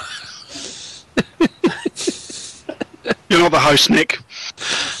 You're not the host, Nick.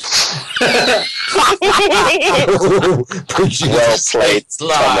 Well played,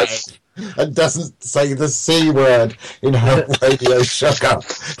 Thomas. And doesn't say the C word in her radio shocker.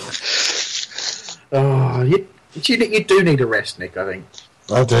 Oh, you do need a rest, Nick, I think.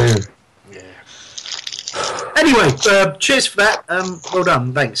 I do. Yeah. Anyway, cheers for that. Well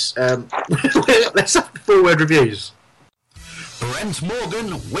done, thanks. Let's have the 4-word reviews. Brent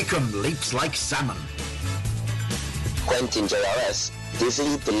Morgan, Wickham leaps like salmon. Quentin JRS,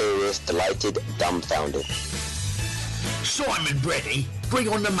 dizzy, delirious, delighted, dumbfounded. Simon Brady, bring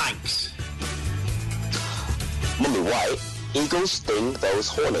on the Manx. Mummy White, eagles sting those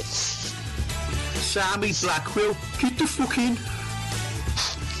hornets. Sammy Blackwell, get the fuck in.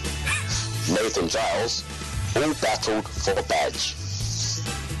 Nathan Giles, all battled for a badge.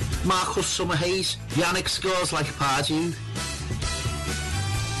 Marcus Summerhays, Yannick scores like a Pardew.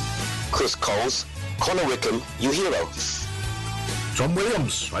 Chris Coles, Connor Wickham, you hero. Tom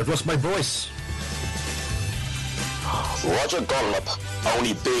Williams, I've lost my voice. Roger Gonlop,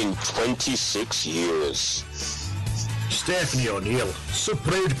 only been 26 years. Stephanie O'Neill, so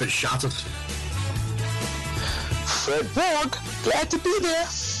proud but shattered. Fred Borg, glad to be there.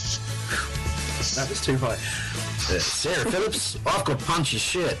 That was too high. Sarah Phillips, I've got punchy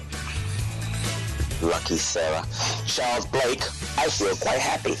shit. Lucky Sarah. Charles Blake, I feel quite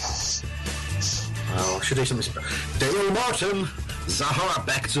happy. Oh, I should do something. Dale Martin, Zahara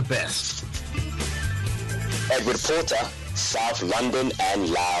back to best. Edward Porter, South London and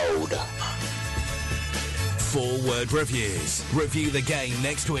loud. 4-word reviews. Review the game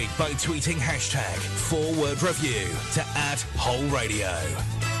next week by tweeting hashtag 4-word review to @WholeRadio.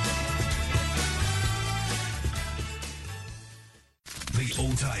 The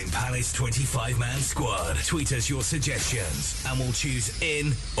all-time Palace 25-man squad. Tweet us your suggestions and we'll choose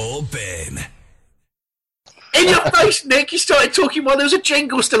in or bin. In your face, Nick! You started talking while there was a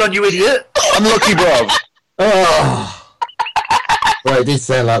jingle still on, you idiot! Unlucky, bro. Oh. Well, it did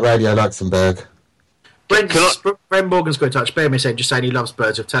sound like Radio Luxembourg. Brent Morgan's got in touch. Bear me saying, just saying he loves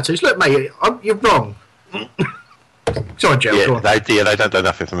birds with tattoos. Look, mate, you're wrong. Sorry, Joe. Yeah, they don't do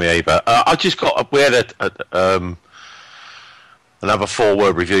nothing for me either. I just got. We had another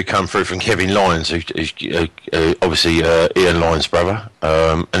 4-word review come through from Kevin Lyons, who's obviously Ian Lyons' brother,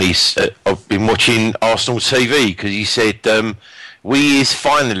 and he's. I've been watching Arsenal TV because he said, "We is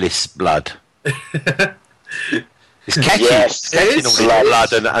finalists, blood." It's catchy. Yes, catching all the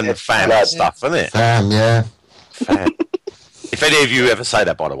blood and fan stuff, isn't it? Fan, yeah. Fan. If any of you ever say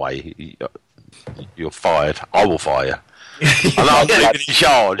that, by the way, you're fired. I will fire you. I know I'm leaving in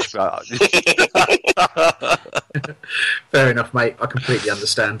charge, but... Fair enough, mate. I completely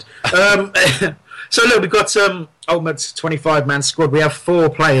understand. So, look, we've got Ultimate's 25-man squad. We have 4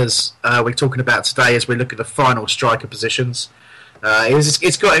 players we're talking about today as we look at the final striker positions.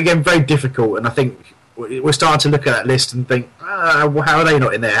 It's got, again, very difficult, and I think we're starting to look at that list and think, how are they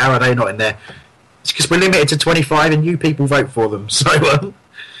not in there? How are they not in there? It's because we're limited to 25 and you people vote for them. So,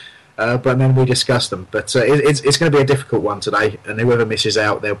 but then we discuss them. But it's going to be a difficult one today, and whoever misses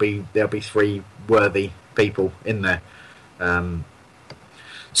out, there'll be 3 worthy people in there.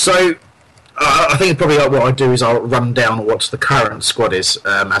 So I think probably what I'll do is I'll run down what the current squad is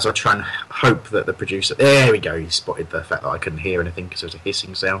as I try and hope that the producer... There we go, he spotted the fact that I couldn't hear anything because there was a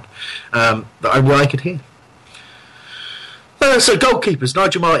hissing sound that I could hear. So goalkeepers,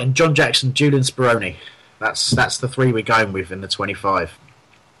 Nigel Martin, John Jackson, Julian Speroni. That's the 3 we're going with in the 25.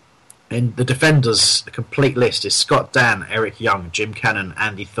 In the defenders, the complete list is Scott Dan, Eric Young, Jim Cannon,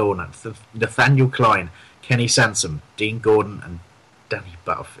 Andy Thorne, Nathaniel Klein, Kenny Sansom, Dean Gordon and Danny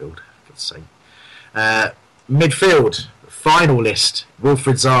Butterfield. Midfield, final list: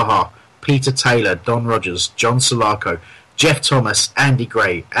 Wilfried Zaha, Peter Taylor, Don Rogers, John Solarco, Jeff Thomas, Andy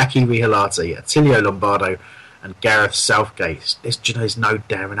Gray, Aki Rihalati, Attilio Lombardo, and Gareth Southgate. There's no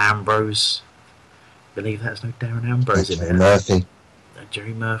Darren Ambrose. Believe there's no Darren Ambrose in there. Murphy.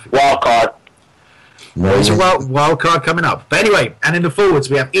 Jerry Murphy. Wild card. Well, there's a wild card coming up. But anyway, and in the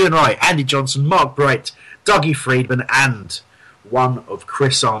forwards we have Ian Wright, Andy Johnson, Mark Bright, Dougie Friedman, and one of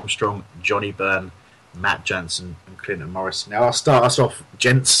Chris Armstrong, Johnny Byrne, Matt Jansen, and Clinton Morris. Now I'll start us off,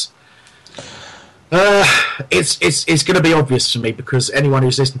 gents. It's going to be obvious to me because anyone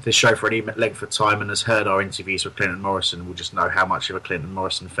who's listened to this show for any length of time and has heard our interviews with Clinton Morrison will just know how much of a Clinton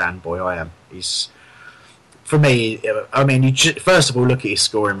Morrison fanboy I am. He's, for me, I mean, you first of all look at his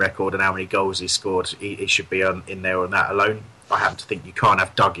scoring record and how many goals he scored. He should be in there on that alone. I happen to think you can't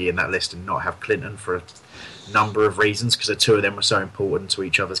have Dougie in that list and not have Clinton for a number of reasons because the two of them were so important to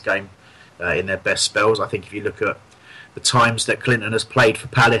each other's game in their best spells. I think if you look at the times that Clinton has played for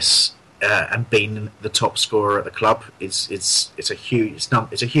Palace and been the top scorer at the club, it's a huge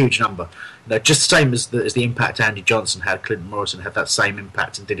number. You know, just the same as the impact Andy Johnson had. Clinton Morrison had that same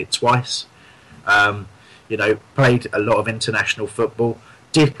impact and did it twice. You know, played a lot of international football.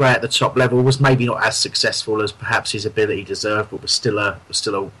 Did play at the top level. Was maybe not as successful as perhaps his ability deserved, but was still a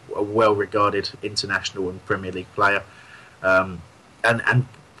well-regarded international and Premier League player, and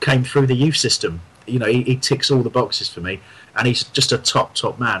came through the youth system. You know, he ticks all the boxes for me, and he's just a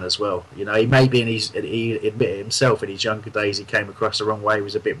top man as well. You know, he maybe he admitted himself in his younger days he came across the wrong way. He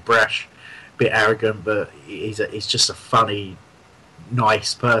was a bit brash, a bit arrogant, but he's just a funny,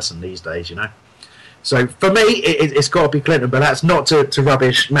 nice person these days. You know. So for me, it's got to be Clinton, but that's not to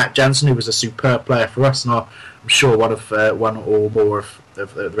rubbish Matt Jansen, who was a superb player for us, and I'm sure one or more of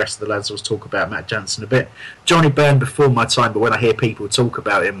the rest of the lads will talk about Matt Jansen a bit. Johnny Byrne before my time, but when I hear people talk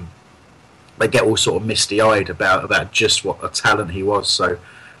about him, they get all sort of misty-eyed about just what a talent he was. So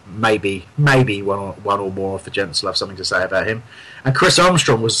maybe one or more of the gents will have something to say about him. And Chris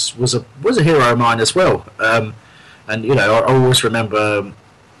Armstrong was a hero of mine as well. And you know, I always remember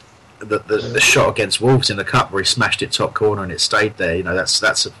the shot against Wolves in the cup where he smashed it top corner and it stayed there. You know, that's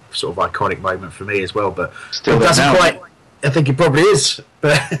a sort of iconic moment for me as well. But still doesn't quite. I think it probably is,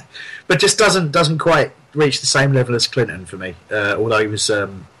 but just doesn't quite reach the same level as Clinton for me. Although he was a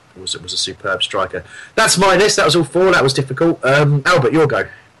superb striker. That's my list. That was all four. That was difficult. Albert, your go.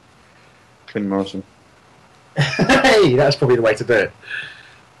 Clinton Morrison. Hey, that's probably the way to do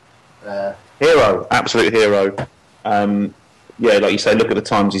it. Hero, absolute hero. Yeah, like you say, look at the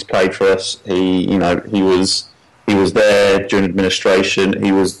times he's played for us. He was there during administration.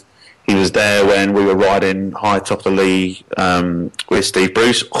 He was there when we were riding high top of the league with Steve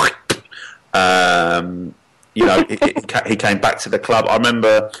Bruce. You know, he came back to the club. I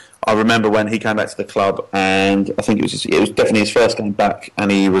remember when he came back to the club, and I think it was definitely his first game back, and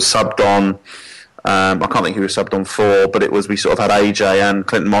he was subbed on. I can't think who he was subbed on for, but we sort of had AJ and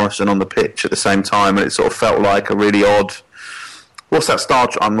Clinton Morrison on the pitch at the same time, and it sort of felt like a really odd. What's that Star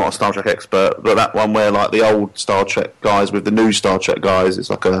Trek? I'm not a Star Trek expert, but that one where like the old Star Trek guys with the new Star Trek guys, it's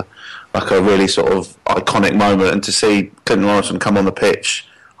like a really sort of iconic moment. And to see Clinton Morrison come on the pitch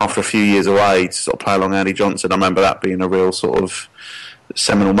after a few years away to sort of play along Andy Johnson, I remember that being a real sort of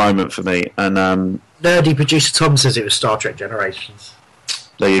seminal moment for me. And nerdy producer Tom says it was Star Trek Generations.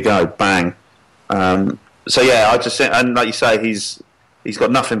 There you go, bang. So yeah, I just think, and like you say, he's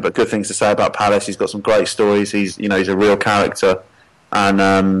got nothing but good things to say about Palace. He's got some great stories. He's a real character.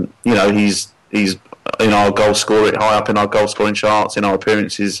 And he's in our goal scoring, high up in our goal scoring charts, in our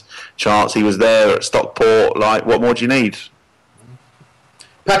appearances charts. He was there at Stockport. Like, what more do you need?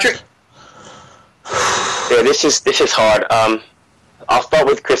 Patrick? Yeah, this is hard. I'll start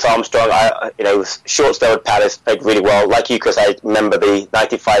with Chris Armstrong. Short stay with Palace, played really well. Like you, Chris, I remember the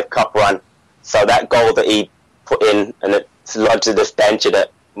 '95 Cup run. So that goal that he put in and it lodged the stench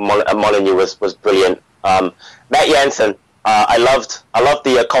at Molineux was brilliant. Matt Jansen. I loved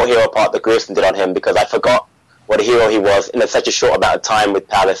the cult hero part that Grierson did on him because I forgot what a hero he was in such a short amount of time with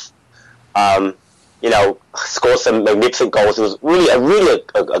Palace. Scored some magnificent goals. He was really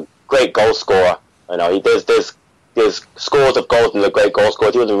a great goal scorer. You know, there's scores of goals and the great goal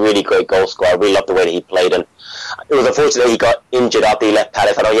scorers. He was a really great goal scorer. I really loved the way that he played, and it was unfortunate he got injured after he left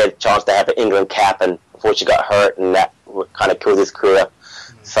Palace. I know he had a chance to have an England cap, and unfortunately got hurt, and that kind of killed his career.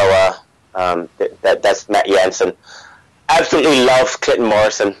 So that's Matt Jansen. Absolutely love Clinton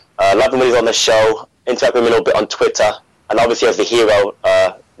Morrison. Love him when he's on the show. Interact with him a little bit on Twitter. And obviously as the hero,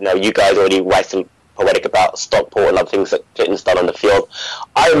 you guys already waxed poetic about Stockport and other things that Clinton's done on the field.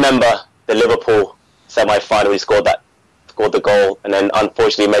 I remember the Liverpool semi-final. He scored the goal, and then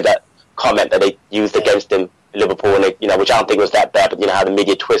unfortunately made that comment that they used against him in Liverpool, and which I don't think was that bad. But how the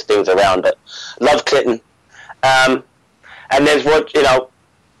media twist things around. But love Clinton. And there's what,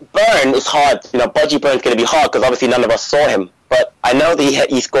 Byrne is hard. Budgie Byrne's going to be hard because obviously none of us saw him. But I know that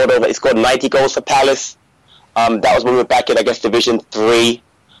he scored 90 goals for Palace. That was when we were back in, I guess, Division 3.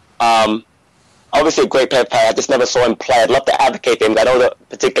 Obviously a great player. I just never saw him play. I'd love to advocate for him. I know that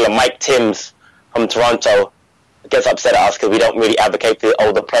particular Mike Timms from Toronto gets upset at us because we don't really advocate for the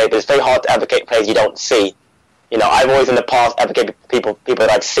older players. But it's very hard to advocate players you don't see. I've always in the past advocated people that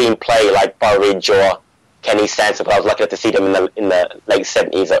I've seen play like Burridge or Kenny Sansom, but I was lucky enough to see them in the late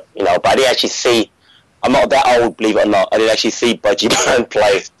 70s. But I didn't actually see. I'm not that old, believe it or not. I didn't actually see Budgie Byrne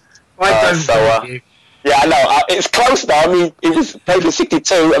play. Yeah, I know. It's close now. I mean, it was played in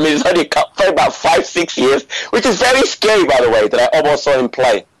 62. I mean, it's only played about 5-6 years, which is very scary, by the way, that I almost saw him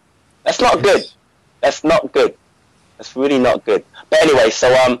play. That's not good. That's not good. That's really not good. But anyway, so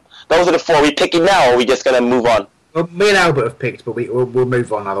those are the four. Are we picking now, or are we just going to move on? Well, me and Albert have picked, but we'll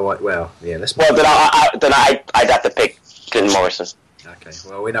move on otherwise. Well, yeah, let's move on. Then I'd have to pick Clinton Morrison. Okay,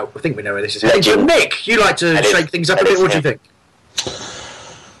 well, I think we know where this is heading. But Nick, you like to shake things up a bit. What do you think?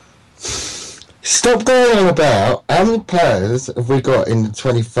 Stop going on about how many players have we got in the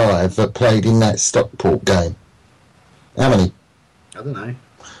 25 that played in that Stockport game? How many? I don't know.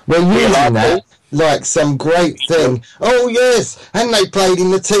 We're using that like some great thing. Oh, yes, and they played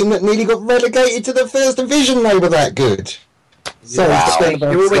in the team that nearly got relegated to the First Division. They were that good. So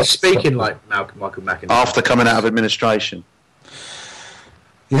you're always speaking like Michael McIntyre. After coming out of administration.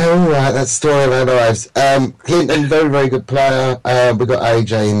 Yeah, all right, that's the story of our lives. Clinton, very, very good player. We've got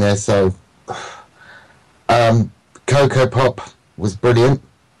AJ in there, so... Coco Pop was brilliant.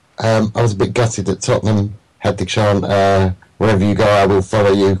 I was a bit gutted that Tottenham had the chant, wherever you go, I will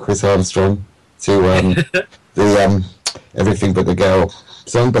follow you, Chris Armstrong, to the Everything But the Girl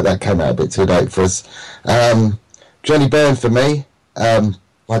song, but that came out a bit too late for us. Johnny Byrne for me.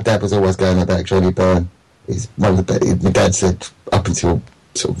 My dad was always going about Johnny Byrne. He's one of the best. My dad said up until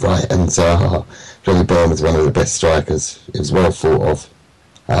sort of right and Zaha, Johnny Byrne was one of the best strikers. It was well thought of.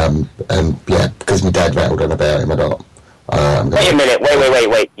 And yeah, because my dad rattled on about him a lot. Wait a minute,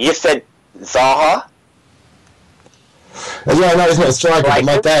 wait. You said Zaha? Yeah, no, he's not a striker, but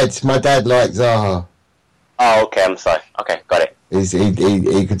my dad liked Zaha. Oh, okay, I'm sorry. Okay, got it.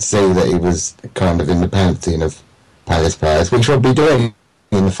 He could see that he was kind of in the pantheon of Palace players, which we'll be doing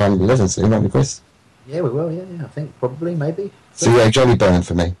in the Final 11 soon, won't we, Chris? Yeah, we will, yeah, I think probably, maybe. So yeah, Johnny Byrne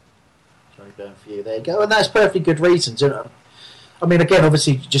for me. Johnny Byrne for you, there you go. And that's perfectly good reasons, I mean, again,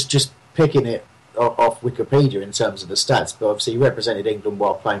 obviously, just picking it off Wikipedia in terms of the stats, but obviously he represented England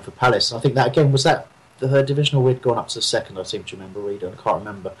while playing for Palace. And I think that, again, was that the third division, or we'd gone up to the second, I seem to remember reading. I can't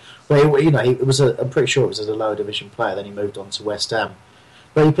remember. But, I'm pretty sure it was as a lower division player, then he moved on to West Ham.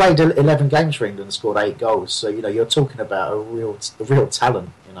 But he played 11 games for England and scored 8 goals. So, you're talking about a real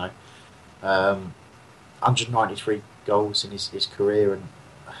talent, 193 goals in his career. And,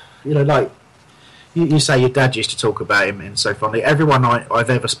 You say your dad used to talk about him so fondly. Everyone I've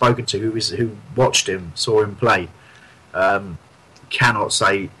ever spoken to who watched him, saw him play, cannot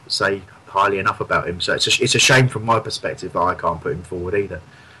say highly enough about him. So it's a shame from my perspective that I can't put him forward either.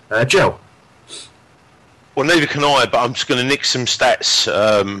 Jill? Well, neither can I, but I'm just going to nick some stats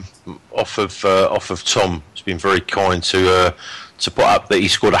off of Tom. He's been very kind to put up that he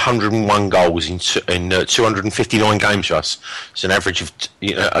scored 101 goals in 259 games for us. It's an average of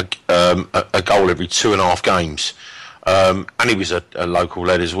a goal every 2.5 games, and he was a local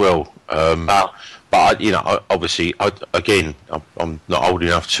lad as well. But obviously, I'm not old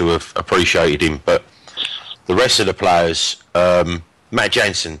enough to have appreciated him. But the rest of the players, Matt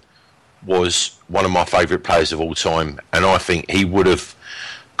Jansen was one of my favourite players of all time, and I think he would have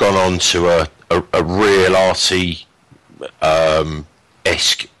gone on to a real arty.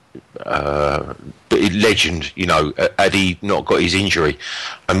 Esque legend, had he not got his injury.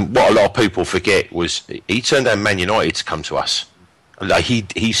 And what a lot of people forget was he turned down Man United to come to us. Like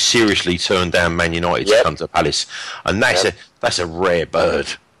he seriously turned down Man United to come to Palace, and that's a rare bird.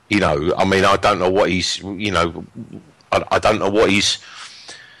 I mean, I don't know what he's, I don't know what his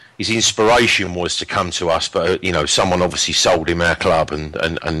inspiration was to come to us, but someone obviously sold him our club,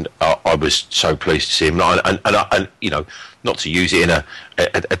 and I was so pleased to see him. And not to use it in a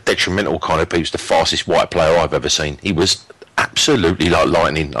detrimental kind of, he was the fastest white player I've ever seen. He was absolutely like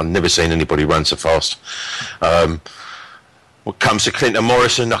lightning. I've never seen anybody run so fast. When it comes to Clinton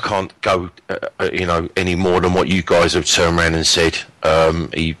Morrison, I can't go any more than what you guys have turned around and said.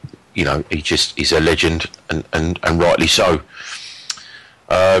 He's a legend, and rightly so.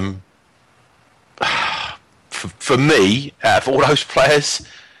 For me, out of all those players,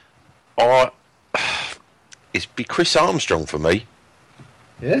 it's be Chris Armstrong for me.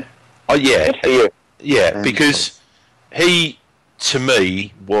 Yeah. Yeah, because he to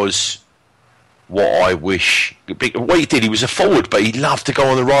me was what I wish. What he did, he was a forward, but he loved to go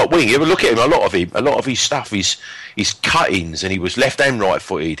on the right wing. You ever look at him? A lot of his stuff, his cuttings, and he was left and right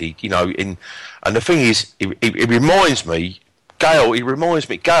footed. And the thing is, it reminds me. Gale reminds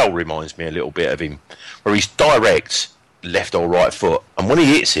me a little bit of him, where he's direct left or right foot, and when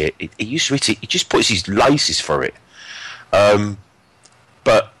he hits it, he used to hit it. He just puts his laces for it.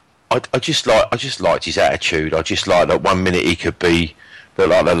 But I just liked his attitude. I just liked that 1 minute he could be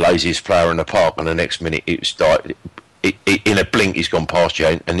like the laziest player in the park, and the next minute it's like in a blink he's gone past you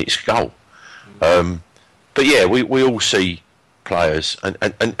and it's goal. But yeah, we all see players, and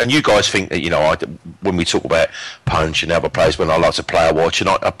you guys think that when we talk about Punch and other players, when I like to player watch,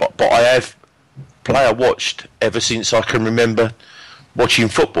 but I have player watched ever since I can remember watching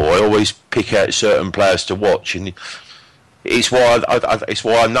football. I always pick out certain players to watch, and it's why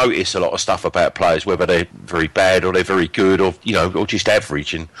I notice a lot of stuff about players, whether they're very bad or they're very good, or or just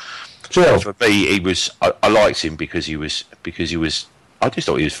average. And for me, I liked him because he was. I just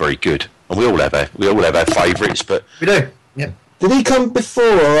thought he was very good, and we all have our favourites, but we do. Yeah. Did he come before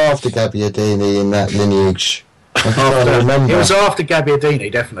or after Gabbiadini in that lineage? I can't remember. It was after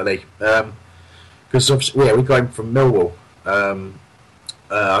Gabbiadini, definitely, because obviously, we got him from Millwall.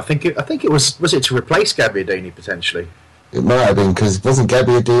 I think it was it to replace Gabbiadini potentially. It might have been, because wasn't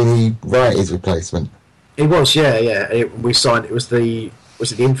Gabbiadini his replacement? It was, yeah. We signed. It was the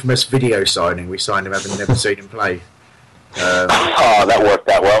infamous video signing. We signed him, having never seen him play. That worked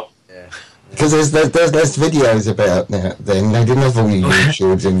out well. Yeah. Because there's videos about now. Then they didn't have all your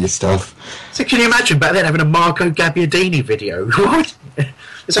YouTubes and your stuff. So can you imagine back then having a Marco Gabbiadini video? What?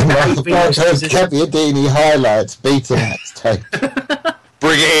 It's like Gabbiadini highlights, Betamax tape.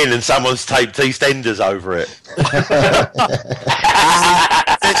 Bring it in and someone's taped EastEnders over it.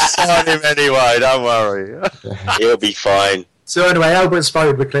 Let's sign him anyway, don't worry. He'll be fine. So anyway, Albert's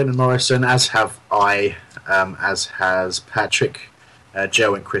voted with Clinton Morrison, as have I, as has Patrick,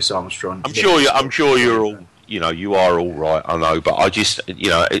 Joe and Chris Armstrong. I'm sure you're all, you are all right, I know, but I just,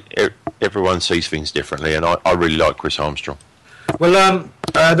 everyone sees things differently, and I really like Chris Armstrong. Well,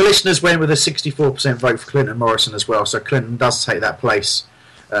 the listeners went with a 64% vote for Clinton Morrison as well, so Clinton does take that place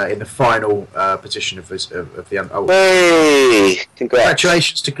in the final position of the. Hey,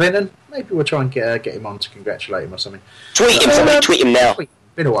 congratulations to Clinton. Maybe we'll try and get him on to congratulate him or something. Tweet him, somebody tweet him now.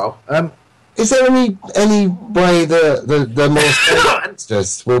 Been a while. Is there any way the more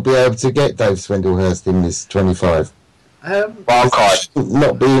youngsters will be able to get Dave Swindlehurst in this 25? Wild card.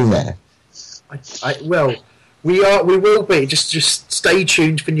 Not being there. Well, we will be. Just stay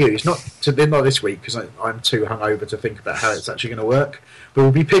tuned for news. Not this week, because I'm too hungover to think about how it's actually going to work. But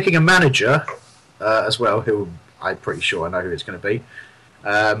we'll be picking a manager as well, who I'm pretty sure I know who it's going to be.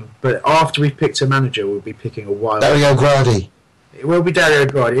 But after we've picked a manager, we'll be picking a wild. Dario Gradi. It will be Dario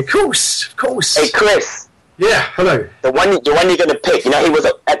Gradi, of course. Hey, Chris. Yeah, hello. The one you're going to pick. He was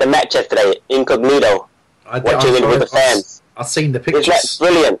at the match yesterday, incognito, watching it with the fans. I've seen the pictures. It was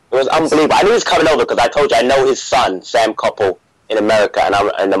brilliant. It was unbelievable. I knew he was coming over because I told you I know his son, Sam Coppell, in America,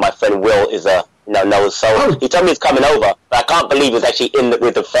 and my friend Will is knows. So he told me he's coming over, but I can't believe he's actually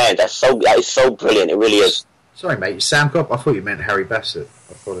with the fans. That is so brilliant. It really is. Sorry, mate. Sam Coppell. I thought you meant Harry Bassett.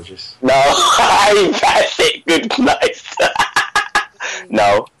 Apologies. No, Harry Bassett. Good, nice.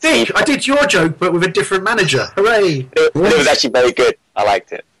 No. See, I did your joke, but with a different manager. Hooray! It was actually very good. I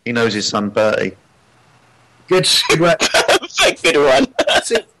liked it. He knows his son Bertie. Good work. Good one.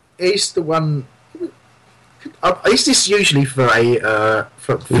 See, he's the one. Is this usually for a?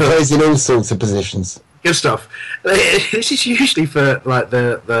 He plays in all sorts of positions. Good stuff. This is usually for like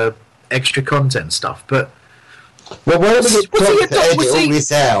the extra content stuff, but. Well, why don't we get edit all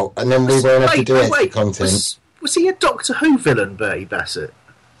this out, and then we won't have to do extra content? Was he a Doctor Who villain, Bertie Bassett?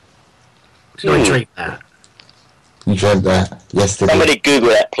 Did I dream that? You dreamt that yesterday. Somebody Google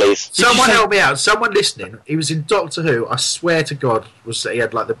that, please. Someone help me out. Someone listening. He was in Doctor Who. I swear to God, he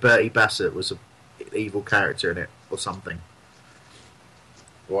had like the Bertie Bassett was an evil character in it or something.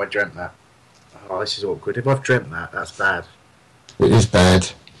 Oh, I dreamt that. Oh, this is awkward. If I've dreamt that, that's bad. It is bad.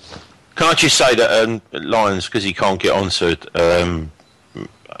 Can I just say that Lions, because he can't get onto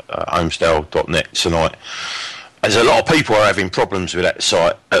homestale.net tonight, as a lot of people are having problems with that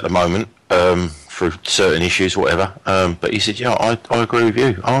site at the moment for certain issues, whatever. But he said, "Yeah, I agree with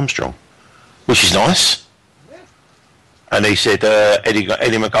you, Armstrong," which is nice. And he said Eddie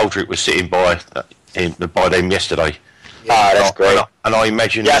McGoldrick was sitting by them yesterday. Yeah, that's great. And I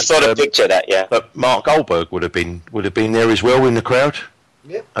imagine. Yeah, I saw the picture of that. Yeah. But Mark Goldberg would have been there as well in the crowd.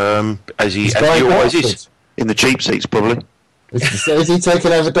 Yep. As he always is. In the cheap seats, probably. Is he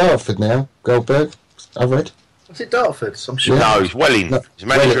taking over Dartford now, Goldberg? I read. Was it Dartford? I'm sure. No, he's Welling. He's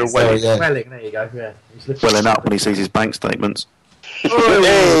manager of Welling. Welling, there you go. Yeah, he's Welling up when he sees his bank statements.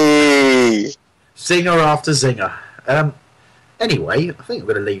 Hey! Zinger after zinger. Anyway, I think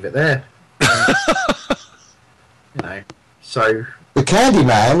we're going to leave it there. So the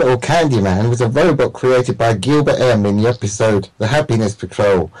Candyman was a robot created by Gilbert M. in the episode The Happiness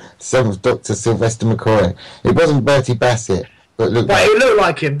Patrol, son of Dr. Sylvester McCoy. It wasn't Bertie Bassett, but it looked like... it looked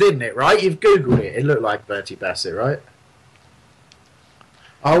like him, didn't it, right? You've Googled it. It looked like Bertie Bassett, right?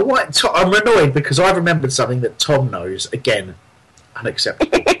 Oh, what? I'm annoyed because I remembered something that Tom knows. Again,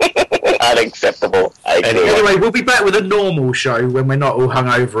 unacceptable. Unacceptable. Anyway, we'll be back with a normal show when we're not all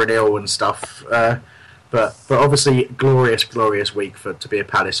hungover and ill and stuff. But obviously, glorious week to be a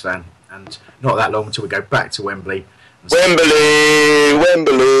Palace fan, and not that long until we go back to Wembley. Wembley.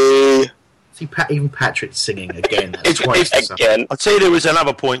 See, even Patrick's singing again. Again. I'll tell you, there was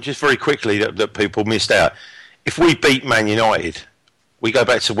another point just very quickly that people missed out. If we beat Man United, we go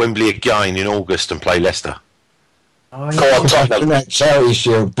back to Wembley again in August and play Leicester. Go on, Tottenham. That Charity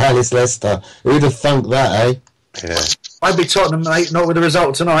Shield, Palace Leicester. Who'd have thunk that, eh? Yeah. I'd be Tottenham, mate. Not with the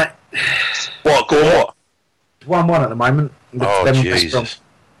result tonight. What? Go on, what? 1-1 at the moment. Jesus.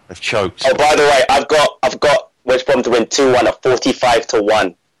 They've choked. Oh, by the way, I've got West Brom to win 2-1 at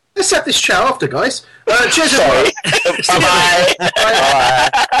 45-1. Let's have this chat after, guys. Cheers. Sorry.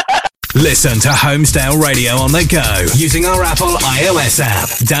 Bye-bye. Listen to Homestyle Radio on the go using our Apple iOS app.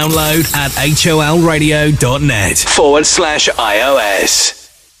 Download at holradio.net/iOS.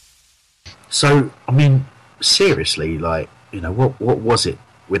 So, I mean, seriously, like, what was it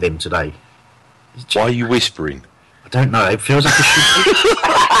with him today? Why are you whispering? I don't know. It feels like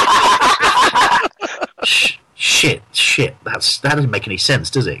a shit. That doesn't make any sense,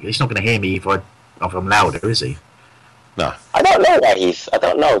 does it? He's not going to hear me if I'm louder, is he? No. I don't know why I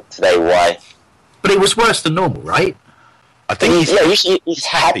don't know today why. But it was worse than normal, right? I think he's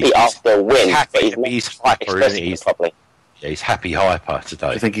happy after a win. He's hyper, isn't he? He's happy hyper today.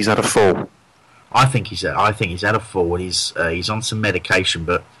 I think he's had a fall. I think he's had a fall. He's on some medication,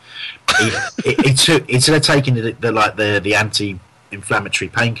 but instead of taking the anti-inflammatory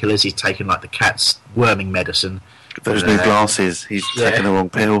painkillers, he's taken like the cat's worming medicine. Those new glasses. He's taking the wrong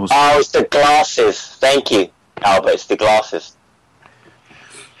pills. Oh, it's the glasses. Thank you, Albert. It's the glasses.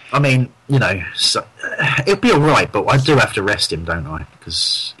 I mean, so, it'll be all right, but I do have to rest him, don't I?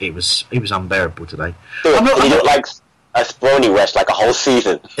 Because it was unbearable today. Dude, you look like a Sprony rest like a whole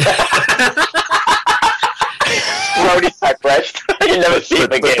season. Sprony type rest. You never see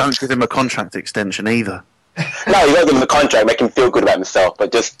him again. But don't give him a contract extension either. No, you don't give him a contract, make him feel good about himself,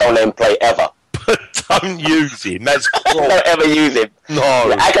 but just don't let him play ever. Don't use him. That's cool. Don't ever use him.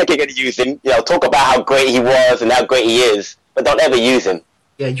 No. Act like you're going to use him. Talk about how great he was and how great he is, but don't ever use him.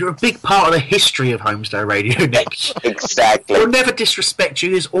 Yeah, you're a big part of the history of Homestay Radio, Nick. Exactly. We'll never disrespect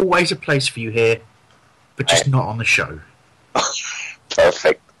you. There's always a place for you here, but just not on the show.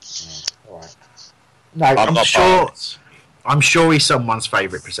 Perfect. All right. No, I'm sure he's someone's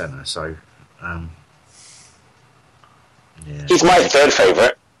favourite presenter. So, yeah. He's my third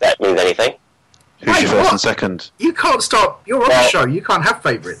favourite. That means anything. Who's your first and second? You can't stop. You're on the show. You can't have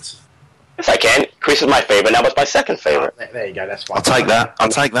favourites. Yes, I can. Chris is my favourite. Now it's my second favourite. There you go. That's fine. I'll take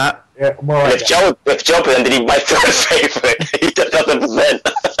that. Yeah, I'm all right. If Joe presented, he's my third favourite. He just doesn't present.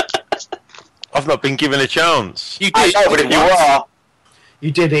 I've not been given a chance. You did. I know, but if you are,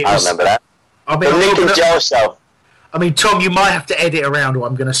 you did it. I remember that. I mean, the Nick and Joe show. I mean, Tom, you might have to edit around what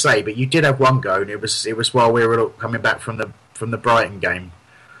I'm going to say, but you did have one go, and it was while we were coming back from the Brighton game,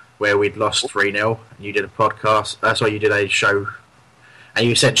 where we'd lost 3-0, and you did a podcast. That's why you did a show, and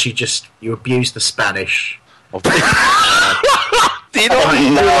you essentially you abused the Spanish. You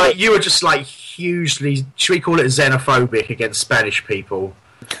were just like hugely, should we call it xenophobic against Spanish people?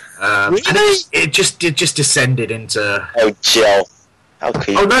 Really? And it just descended into. Oh, Jill.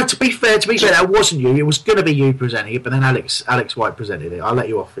 Okay. Oh no! To be fair, that wasn't you. It was going to be you presenting it, but then Alex White presented it. I'll let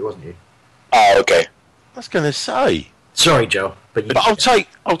you off. It wasn't you. Oh, okay. I was going to say. Sorry, Joe, but I'll take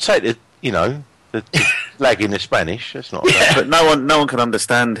the the lag in the Spanish. That's not. Yeah. But no one can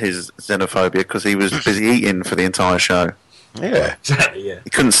understand his xenophobia because he was busy eating for the entire show. Yeah, exactly. Yeah,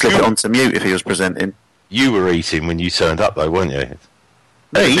 he couldn't slip it onto mute if he was presenting. You were eating when you turned up, though, weren't you? Me?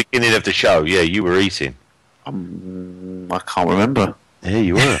 At the beginning of the show, yeah, you were eating. I can't remember. Yeah,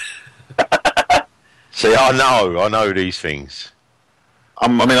 you were. See, I know these things.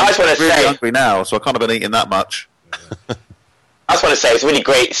 I'm really hungry now, so I can't have been eating that much. I just want to say it's really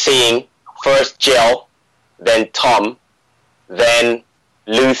great seeing first Jill, then Tom, then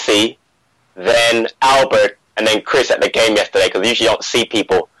Lucy, then Albert, and then Chris at the game yesterday, because usually you don't see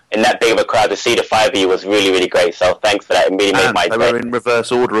people in that big of a crowd to see the 5 of you was really, really great. So thanks for that. It really made my day. They were in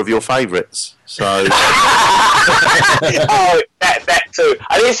reverse order of your favourites. So. Oh, that too.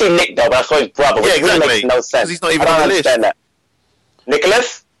 I didn't see Nick though, but I saw his brother, which really makes no sense. He's not even on the list. That.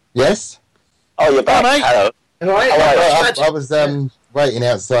 Nicholas? Yes? Oh, you're back. Hello. I was waiting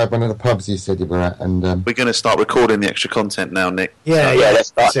outside one of the pubs you said you were at, and we're going to start recording the extra content now, Nick. Yeah, let's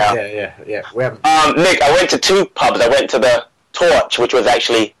start now. Yeah. We haven't. Nick, I went to 2 pubs. I went to the Torch, which was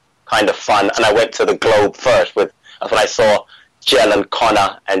actually kind of fun, and I went to the Globe first. That's when I saw Jill and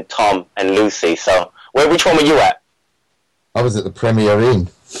Connor and Tom and Lucy. So, which one were you at? I was at the Premier Inn.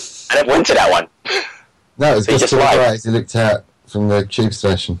 I never went to that one. No, it was just to the right as you looked out from the tube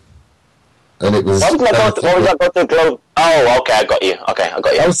station. And it was... Why was I go to the Globe? Oh, okay, I got you.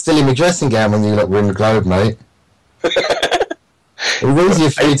 I was still in my dressing gown when you were in the Globe, mate. It was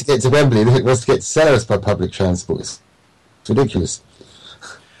easier for you to get to Wembley than it was to get to Selhurst by public transport. It's ridiculous.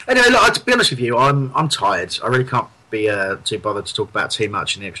 Anyway, look, to be honest with you, I'm tired. I really can't be too bothered to talk about too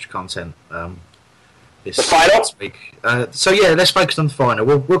much in the extra content this week. So yeah, let's focus on the final.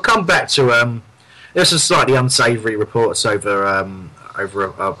 We'll come back to there's some slightly unsavoury reports over a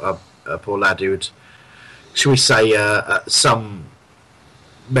poor lad who had, shall we say, some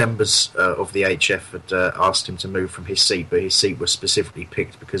members of the HF had asked him to move from his seat, but his seat was specifically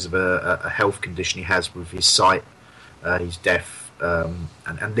picked because of a health condition he has with his sight. He's deaf.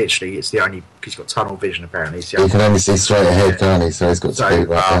 And literally, it's the only, because he's got tunnel vision apparently. He can only see straight ahead, can't he? So he's got to be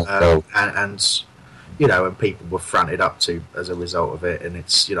like that. And you know, and people were fronted up to as a result of it, and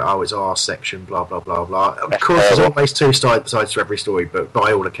it's, you know, it's our section, blah blah blah blah. Of course, there's always 2 sides to every story, but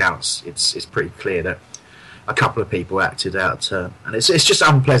by all accounts, it's pretty clear that a couple of people acted out of turn, and it's just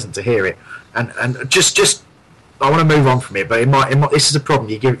unpleasant to hear it. And just I want to move on from it, but this is a problem.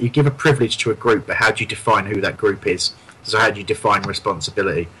 You give a privilege to a group, but how do you define who that group is? So how do you define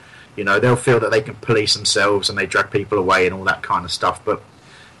responsibility? You know, they'll feel that they can police themselves and they drag people away and all that kind of stuff. But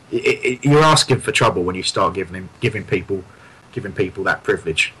you're asking for trouble when you start giving people that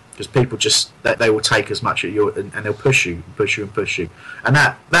privilege, because people just they will take as much at you and they'll push you. And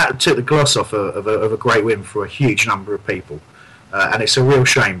that took the gloss off of a great win for a huge number of people. And it's a real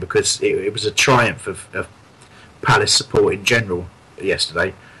shame, because it was a triumph of Palace support in general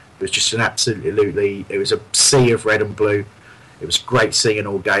yesterday. It was just it was a sea of red and blue. It was great seeing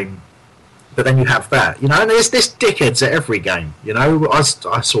all game. But then you have that, you know, and there's this dickheads at every game. You know, I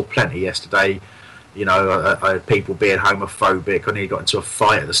saw plenty yesterday. You know, I had people being homophobic. I nearly got into a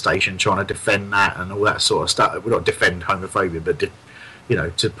fight at the station trying to defend that and all that sort of stuff. Well, not defend homophobia, but you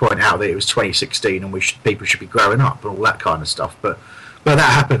know, to point out that it was 2016 and people should be growing up and all that kind of stuff. But that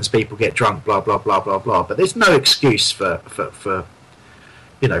happens. People get drunk, blah blah blah blah blah. But there's no excuse for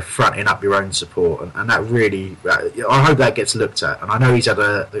you know, fronting up your own support, and that really, I hope that gets looked at. And I know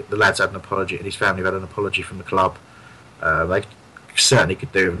the lad's had an apology, and his family have had an apology from the club. They certainly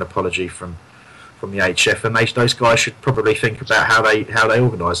could do with an apology from the HF, and those guys should probably think about how they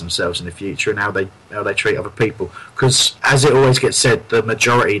organise themselves in the future and how they treat other people. Because as it always gets said, the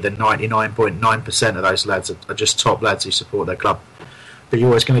majority, the 99.9% of those lads are just top lads who support their club. But you're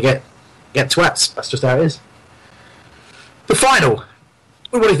always going to get twats. That's just how it is. The final.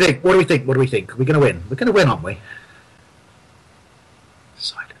 What do we think? What do we think? Are we going to win? We're going to win, aren't we?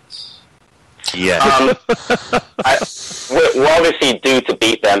 Silence. Yeah. We're obviously due to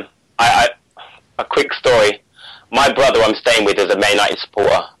beat them. A quick story. My brother I'm staying with is a Man United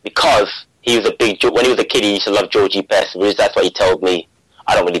supporter, because he was when he was a kid, he used to love Georgie Best. That's what he told me.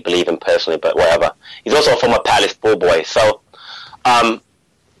 I don't really believe him personally, but whatever. He's also a former Palace ball boy. So,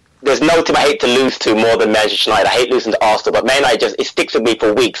 there's no team I hate to lose to more than Manchester United. I hate losing to Arsenal, but Man United it sticks with me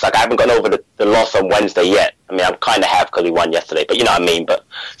for weeks. Like, I haven't gotten over the loss on Wednesday yet. I mean, I kind of have because we won yesterday, but you know what I mean. But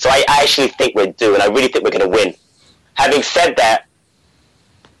so I actually think we're due, and I really think we're going to win. Having said that,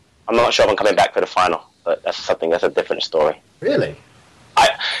 I'm not sure if I'm coming back for the final, but that's a different story. Really?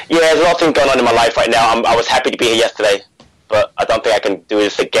 There's a lot of things going on in my life right now. I was happy to be here yesterday, but I don't think I can do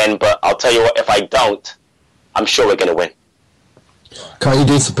this again. But I'll tell you what, if I don't, I'm sure we're going to win. Can't you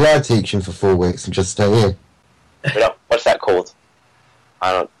do supply teaching for 4 weeks and just stay here? You know, what's that called?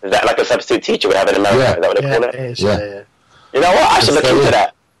 I don't. Is that like a substitute teacher we have in America? Yeah. Is that what they call it? It is, yeah. You know what? I should look into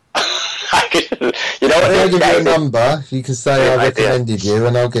that. You know what? I'll give you a number. If you can say I recommended you,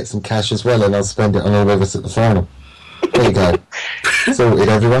 and I'll get some cash as well, and I'll spend it on all of us at the final. There you go. Sorted,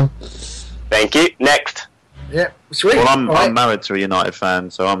 everyone. Thank you. Next. Yeah, sweet. Well, I'm married to a United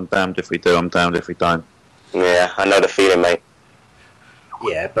fan, so I'm damned if we do, I'm damned if we don't. Yeah, I know the feeling, mate.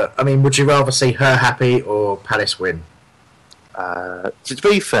 Yeah, but I mean, would you rather see her happy or Palace win? To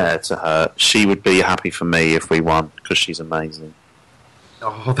be fair to her, she would be happy for me if we won, because she's amazing.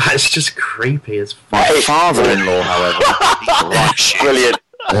 Oh, that's just creepy as fuck. My father-in-law, however, brilliant.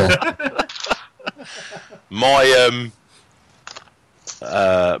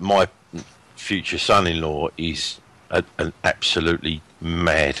 My future son-in-law is an absolutely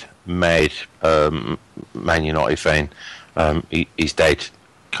mad Man United fan. His dad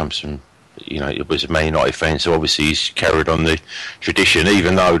comes from, it was a Man United fan, so obviously he's carried on the tradition,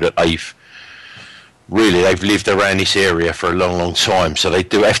 even though that they've lived around this area for a long, long time. So they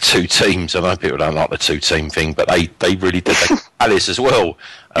do have two teams. I know people don't like the two-team thing, but they really did. They Alice as well.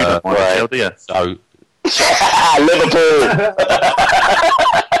 Right. Do you? So Liverpool.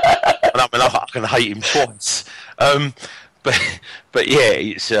 I mean, I can hate him twice. But yeah,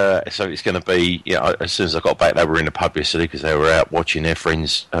 it's so it's going to be. As soon as I got back, they were in the pub yesterday because they were out watching their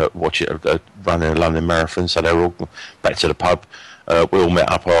friends running a London Marathon. So they were all back to the pub. We all met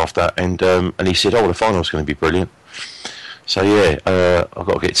up after, and he said, "Oh, the final's going to be brilliant." So yeah, I've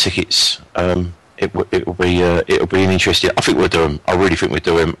got to get tickets. It'll be an interesting. I think we'll do them. I really think we'll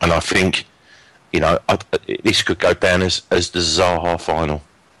do them, and I think this could go down as the Zaha final.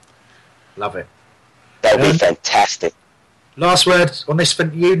 Love it. That would be fantastic. Last word on this for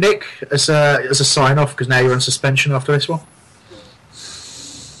you, Nick, as a sign off, because now you're on suspension after this one.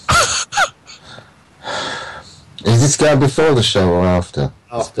 Is this going before the show or after?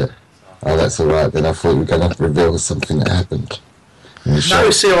 After. Oh, that's all right then. I thought you were going to reveal something that happened in the show.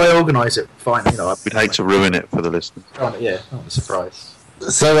 No, see, I organise it. Fine, We'd hate to ruin it for the listeners. Yeah, not a surprise.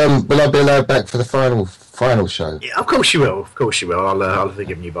 So, will I be allowed back for the final show? Yeah, of course you will. Of course you will. I'll have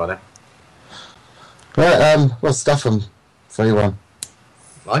forgiven you by then. Right, well, stuff them 3-1.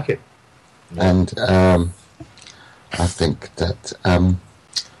 Like it. And I think that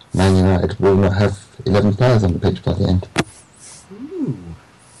Man United will not have 11 players on the pitch by the end. Ooh.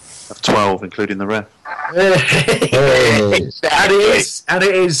 12, including the ref. Hey. And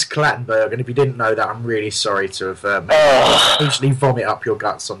it is Clattenburg, and if you didn't know that, I'm really sorry to have made you usually vomit up your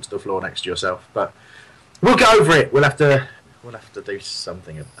guts onto the floor next to yourself, but we'll get over it. We'll have to do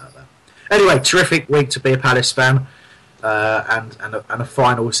something about that. Anyway, terrific week to be a Palace fan, and a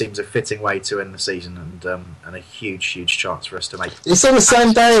final seems a fitting way to end the season, and a huge chance for us to make. It's on the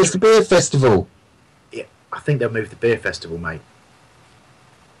same day as the beer festival. Yeah, I think they'll move the beer festival, mate.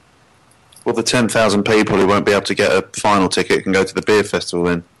 Well, the 10,000 people who won't be able to get a final ticket can go to the beer festival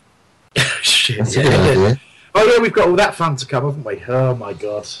then. Shit, That's a good idea. Oh yeah, we've got all that fun to come, haven't we? Oh my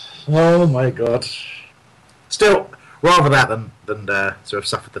god. Still, rather that than to have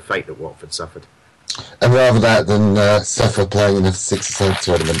suffered the fate that Watford suffered. And rather that than suffer playing in a 6-a-side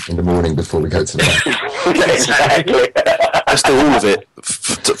tournament in the morning before we go to the match. Exactly. Let's do all of it.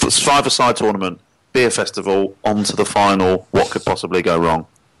 5-a-side tournament, beer festival, on to the final. What could possibly go wrong?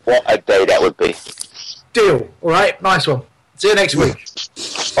 What a day that would be. Deal. All right, nice one. See you next week.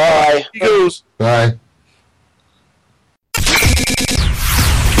 Bye. Eagles. Bye.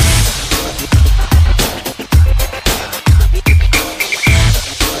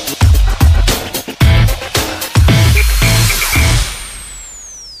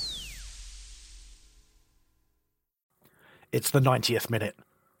 It's the 90th minute.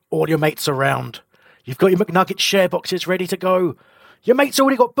 All your mates around. You've got your McNugget share boxes ready to go. Your mate's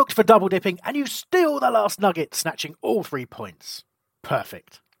already got booked for double dipping, and you steal the last nugget, snatching all 3 points.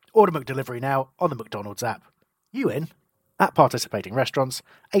 Perfect. Order McDelivery now on the McDonald's app. You in? At participating restaurants,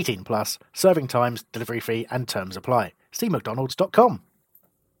 18 plus, serving times, delivery fee, and terms apply. See mcdonalds.com.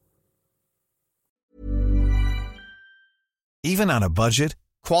 Even on a budget,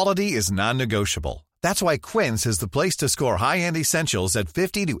 quality is non-negotiable. That's why Quince is the place to score high-end essentials at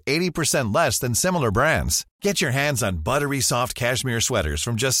 50 to 80% less than similar brands. Get your hands on buttery soft cashmere sweaters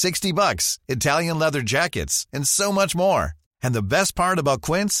from just $60, Italian leather jackets, and so much more. And the best part about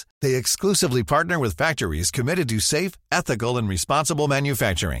Quince, they exclusively partner with factories committed to safe, ethical, and responsible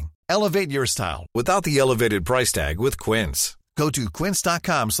manufacturing. Elevate your style without the elevated price tag with Quince. Go to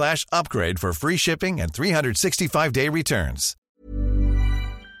quince.com/upgrade for free shipping and 365-day returns.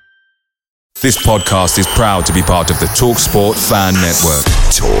 This podcast is proud to be part of the TalkSport Fan Network.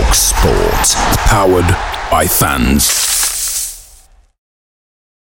 TalkSport. Powered by fans.